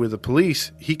did with the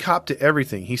police. He copped to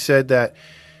everything. He said that.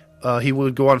 He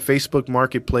would go on Facebook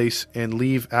Marketplace and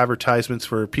leave advertisements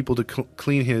for people to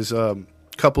clean his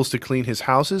couples to clean his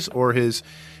houses or his,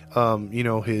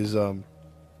 his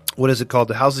what is it called?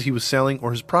 The houses he was selling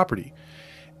or his property.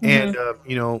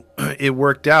 Mm-hmm. And it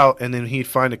worked out. And then he'd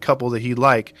find a couple that he'd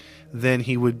like. Then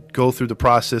he would go through the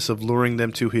process of luring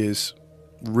them to his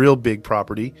real big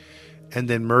property, and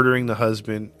then murdering the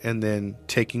husband, and then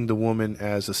taking the woman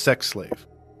as a sex slave.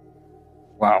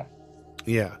 Wow.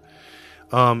 Yeah.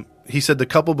 He said the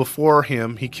couple before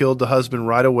him, he killed the husband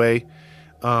right away,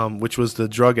 which was the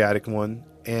drug addict one.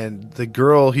 And the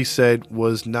girl, he said,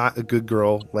 was not a good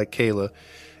girl like Kayla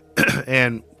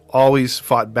and always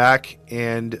fought back.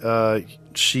 And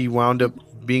she wound up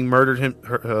being murdered.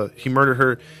 He murdered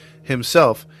her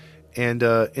himself. And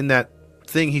in that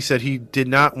thing, he said he did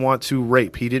not want to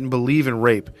rape. He didn't believe in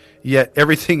rape, yet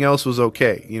everything else was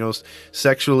okay,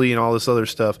 sexually and all this other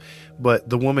stuff. But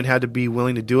the woman had to be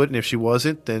willing to do it, and if she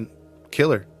wasn't, then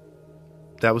kill her.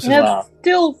 That was his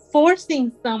still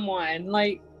forcing someone.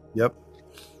 Yep.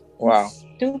 Wow.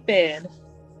 Stupid.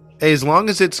 Hey, as long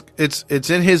as it's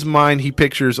in his mind, he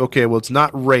pictures, okay, well, it's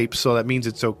not rape, so that means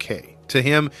it's okay. To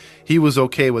him, he was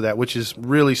okay with that, which is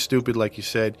really stupid, like you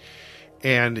said.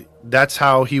 And that's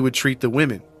how he would treat the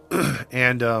women.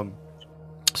 And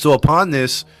so upon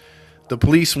this, the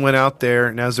police went out there,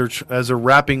 and as they're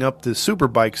wrapping up the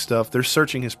Superbike stuff, they're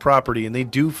searching his property, and they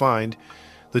do find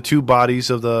the 2 bodies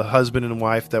of the husband and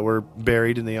wife that were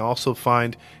buried, and they also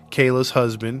find Kayla's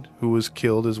husband, who was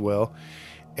killed as well.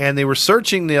 And they were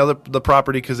searching the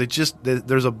property because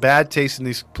there's a bad taste in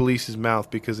these police's mouth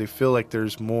because they feel like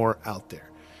there's more out there.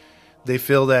 They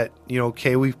feel that,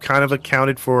 okay, we've kind of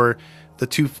accounted for the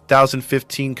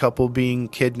 2015 couple being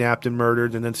kidnapped and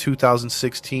murdered, and then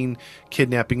 2016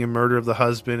 kidnapping and murder of the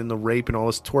husband and the rape and all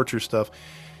this torture stuff.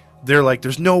 They're like,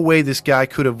 there's no way this guy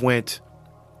could have went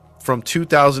from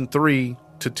 2003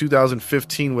 to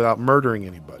 2015 without murdering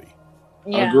anybody.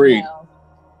 Yeah, agreed. No.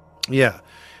 Yeah.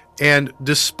 And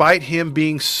despite him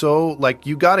being so,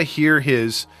 you got to hear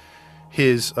his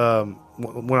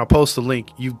when I post the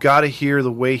link, you've got to hear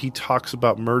the way he talks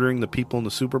about murdering the people in the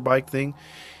Superbike thing.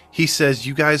 He says,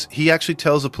 he actually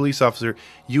tells the police officer,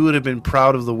 you would have been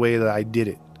proud of the way that I did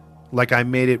it. Like, I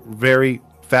made it very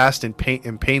fast and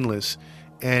painless.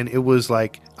 And it was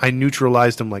like, I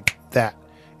neutralized him like that.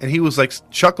 And he was like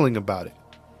chuckling about it.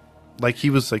 Like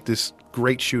he was like this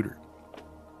great shooter.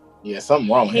 Yeah, something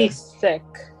wrong with him. He's sick.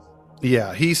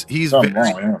 Yeah, he's something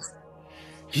very, wrong, yeah.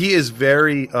 He is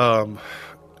very, such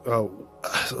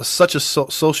a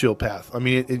sociopath. I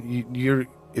mean,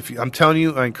 I'm telling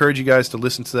you, I encourage you guys to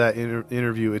listen to that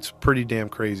interview. It's pretty damn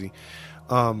crazy.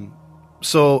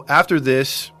 So after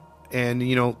this, and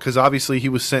because obviously he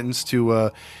was sentenced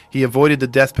to, he avoided the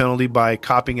death penalty by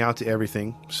copping out to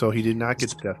everything, so he did not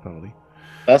get the death penalty.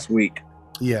 That's weak.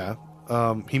 Yeah,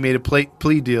 he made a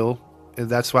plea deal, and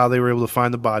that's why they were able to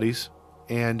find the bodies.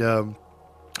 And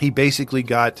he basically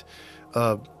got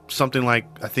something like,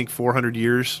 I think, 400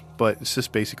 years, but it's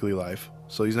just basically life.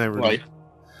 So he's never right.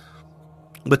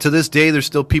 But to this day, there's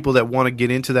still people that want to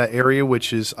get into that area,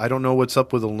 which is, I don't know what's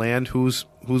up with the land, who's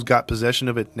got possession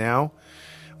of it now.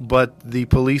 But the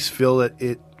police feel that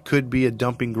it could be a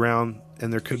dumping ground,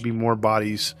 and there could be more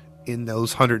bodies in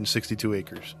those 162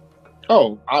 acres.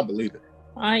 Oh, I believe it.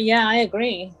 Yeah, I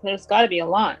agree. There's got to be a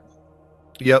lot.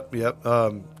 Yep.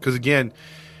 Because again,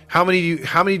 how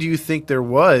many do you think there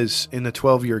was in the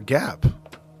 12-year gap?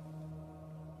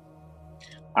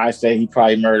 I say he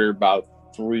probably murdered about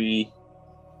 4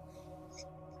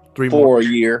 more a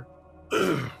year.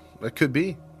 That could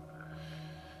be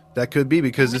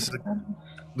because this is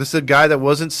This is a guy that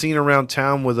wasn't seen around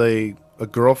town with a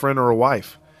girlfriend or a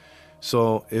wife.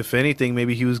 So, if anything,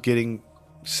 maybe he was getting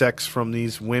sex from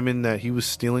these women that he was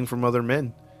stealing from other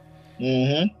men.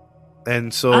 Mm-hmm.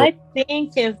 And so I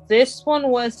think if this one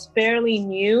was fairly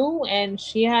new and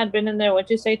she had been in there, what'd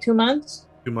you say, 2 months?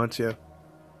 2 months, yeah.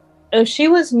 If she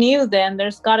was new, then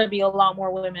there's got to be a lot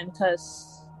more women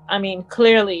because, I mean,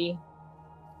 clearly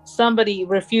somebody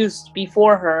refused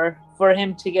before her for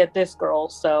him to get this girl.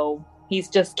 So he's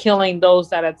just killing those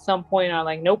that at some point are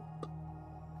like, nope.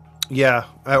 Yeah,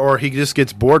 or he just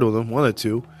gets bored with them, one of the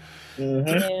two.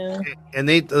 Yeah. And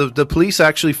the police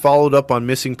actually followed up on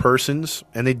missing persons,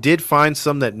 and they did find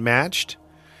some that matched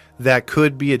that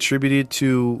could be attributed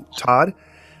to Todd,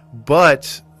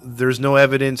 but there's no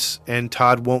evidence, and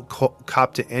Todd won't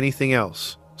cop to anything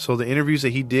else. So the interviews that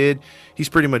he did, he's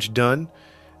pretty much done,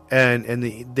 and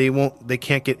they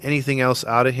can't get anything else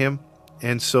out of him,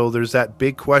 and so there's that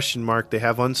big question mark. They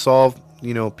have unsolved,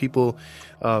 people,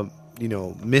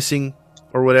 missing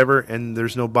or whatever, and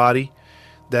there's no body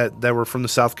that were from the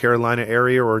South Carolina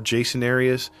area or adjacent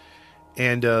areas.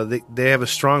 And they have a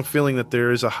strong feeling that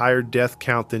there is a higher death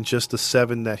count than just the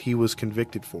 7 that he was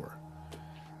convicted for.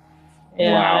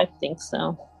 Yeah, Wow. I think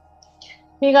so.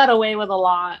 He got away with a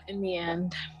lot in the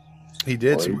end. He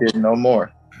did. Well, he did no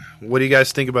more. What do you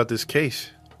guys think about this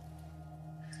case?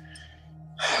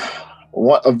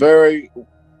 What a very,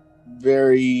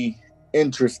 very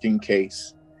interesting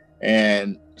case,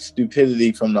 and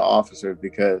stupidity from the officer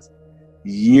because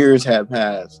years have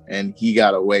passed and he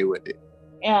got away with it.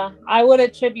 Yeah, I would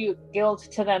attribute guilt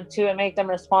to them too and make them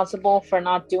responsible for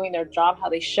not doing their job how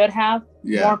they should have.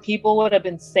 Yeah. More people would have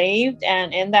been saved,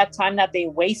 and in that time that they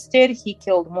wasted, he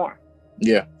killed more.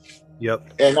 Yeah.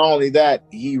 Yep. And not only that,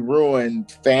 he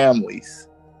ruined families.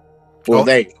 Well,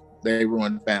 they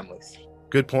ruined families.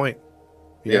 Good point.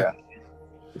 Yeah.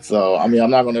 So, I mean, I'm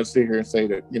not going to sit here and say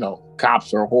that,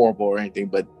 cops are horrible or anything,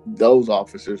 but those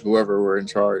officers, whoever were in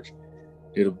charge,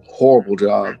 did a horrible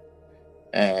job.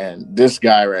 And this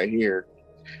guy right here,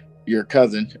 your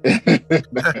cousin,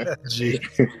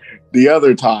 the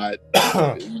other Todd,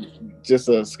 just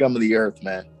a scum of the earth,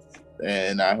 man.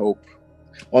 And I hope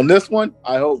on this one,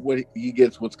 he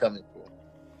gets what's coming for him.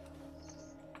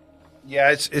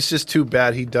 Yeah, it's just too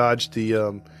bad he dodged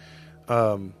the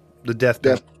death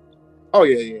penalty. Oh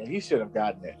yeah, he should have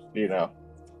gotten it.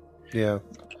 Yeah.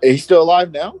 He's still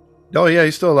alive now? Oh yeah,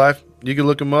 he's still alive. You can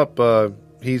look him up. The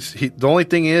only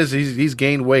thing is he's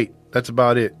gained weight. That's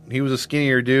about it. He was a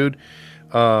skinnier dude,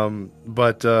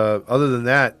 but other than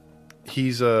that,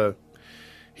 he's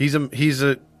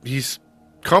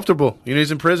comfortable.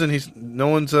 He's in prison. He's not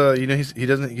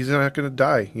going to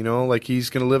die. Like he's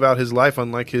going to live out his life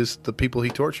unlike the people he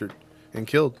tortured and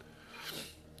killed.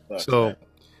 So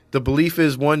the belief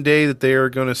is one day that they are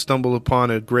going to stumble upon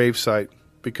a grave site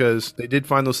because they did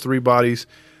find those 3 bodies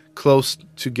close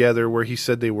together where he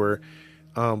said they were.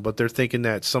 But they're thinking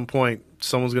that at some point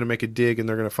someone's going to make a dig and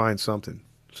they're going to find something.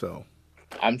 So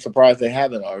I'm surprised they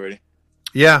haven't already.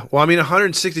 Yeah. Well, I mean,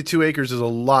 162 acres is a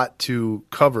lot to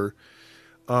cover.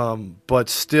 But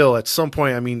still at some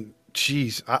point, I mean,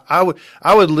 geez, I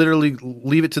would literally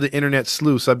leave it to the internet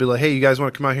sleuths. I'd be like, hey, you guys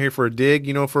want to come out here for a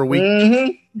dig, for a week?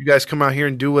 Mm-hmm. You guys come out here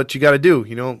and do what you got to do.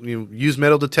 Use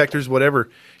metal detectors, whatever,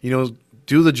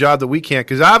 do the job that we can.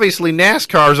 Because obviously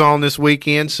NASCAR's on this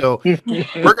weekend, so we're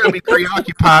going to be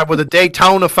preoccupied with a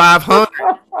Daytona 500.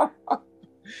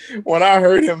 When I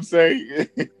heard him say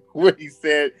what he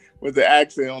said with the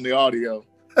accent on the audio,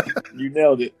 you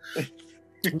nailed it.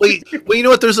 Well, you know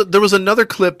what? There was another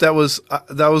clip that was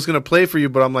going to play for you,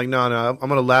 but I'm like, no, I'm going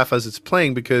to laugh as it's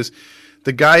playing because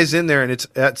the guy's in there, and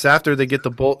it's after they get the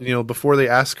bolt, before they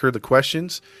ask her the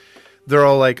questions. They're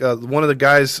all like, one of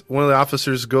the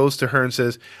officers goes to her and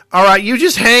says, all right, you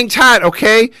just hang tight,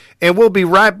 okay? And we'll be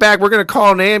right back. We're going to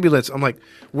call an ambulance. I'm like,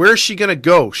 where's she going to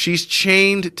go? She's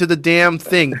chained to the damn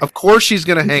thing. Of course she's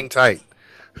going to hang tight.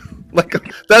 Like,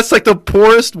 that's like the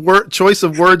poorest choice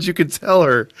of words you could tell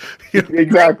her.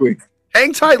 Exactly.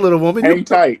 Hang tight, little woman. Hang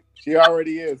tight. She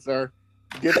already is, sir.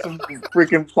 Get some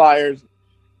freaking pliers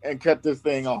and cut this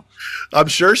thing off. I'm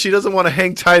sure she doesn't want to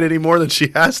hang tight any more than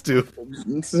she has to.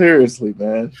 Seriously,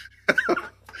 man.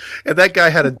 And that guy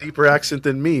had a deeper accent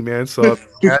than me, man. So,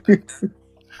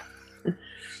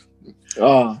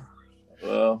 well,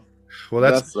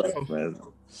 that's man.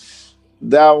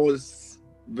 That was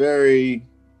very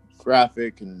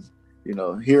graphic, and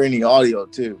hearing the audio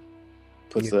too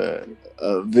puts a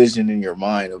vision in your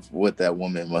mind of what that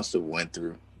woman must have went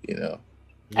through.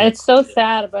 It's so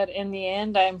sad, but in the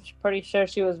end, I'm pretty sure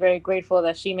she was very grateful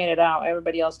that she made it out.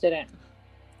 Everybody else didn't.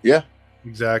 Yeah,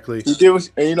 Exactly. She did.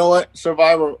 And you know what?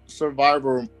 Survival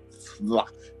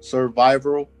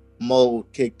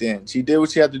mode kicked in. She did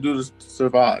what she had to do to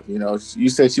survive. You know, you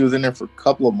said she was in there for a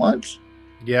couple of months.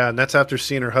 Yeah, and that's after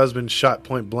seeing her husband shot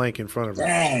point blank in front of her.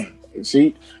 Dang.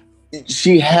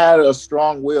 She had a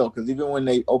strong will, because even when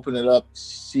they opened it up,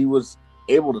 she was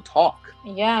able to talk.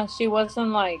 Yeah, she wasn't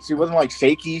like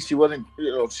shaky. She wasn't,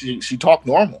 she talked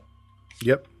normal.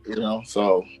 Yep.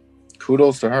 So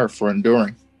kudos to her for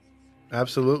enduring.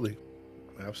 Absolutely.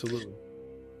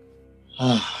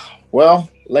 Well,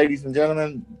 ladies and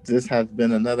gentlemen, this has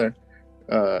been another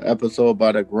episode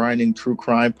by the Grinding True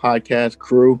Crime Podcast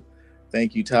crew.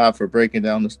 Thank you, Todd, for breaking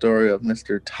down the story of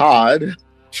Mr. Todd.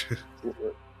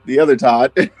 The other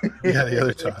Todd. Yeah, the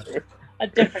other Todd. A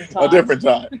different Todd. A different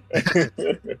Todd.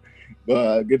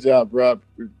 But good job, Rob.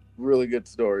 Really good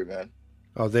story, man.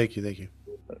 Oh, thank you.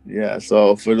 Yeah,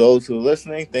 so for those who are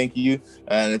listening, thank you.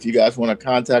 And if you guys want to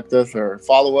contact us or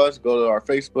follow us, go to our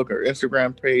Facebook or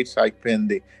Instagram page, type in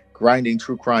the Grinding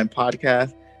True Crime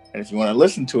Podcast. And if you want to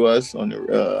listen to us on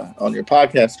your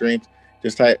podcast streams,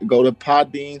 just go to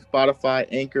Podbean, Spotify,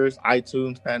 Anchors,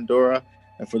 iTunes, Pandora.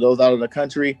 And for those out of the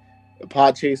country,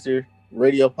 Podchaser,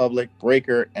 Radio Public,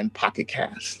 Breaker, and Pocket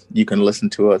Cast. You can listen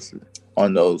to us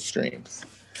on those streams.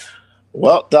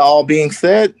 Well, that all being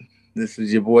said, this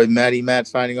is your boy Matty Matt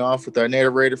signing off with our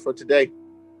narrator for today,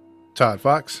 Todd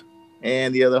Fox,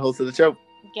 and the other host of the show,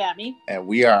 Gabby. And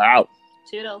we are out.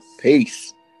 Toodles.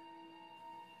 Peace.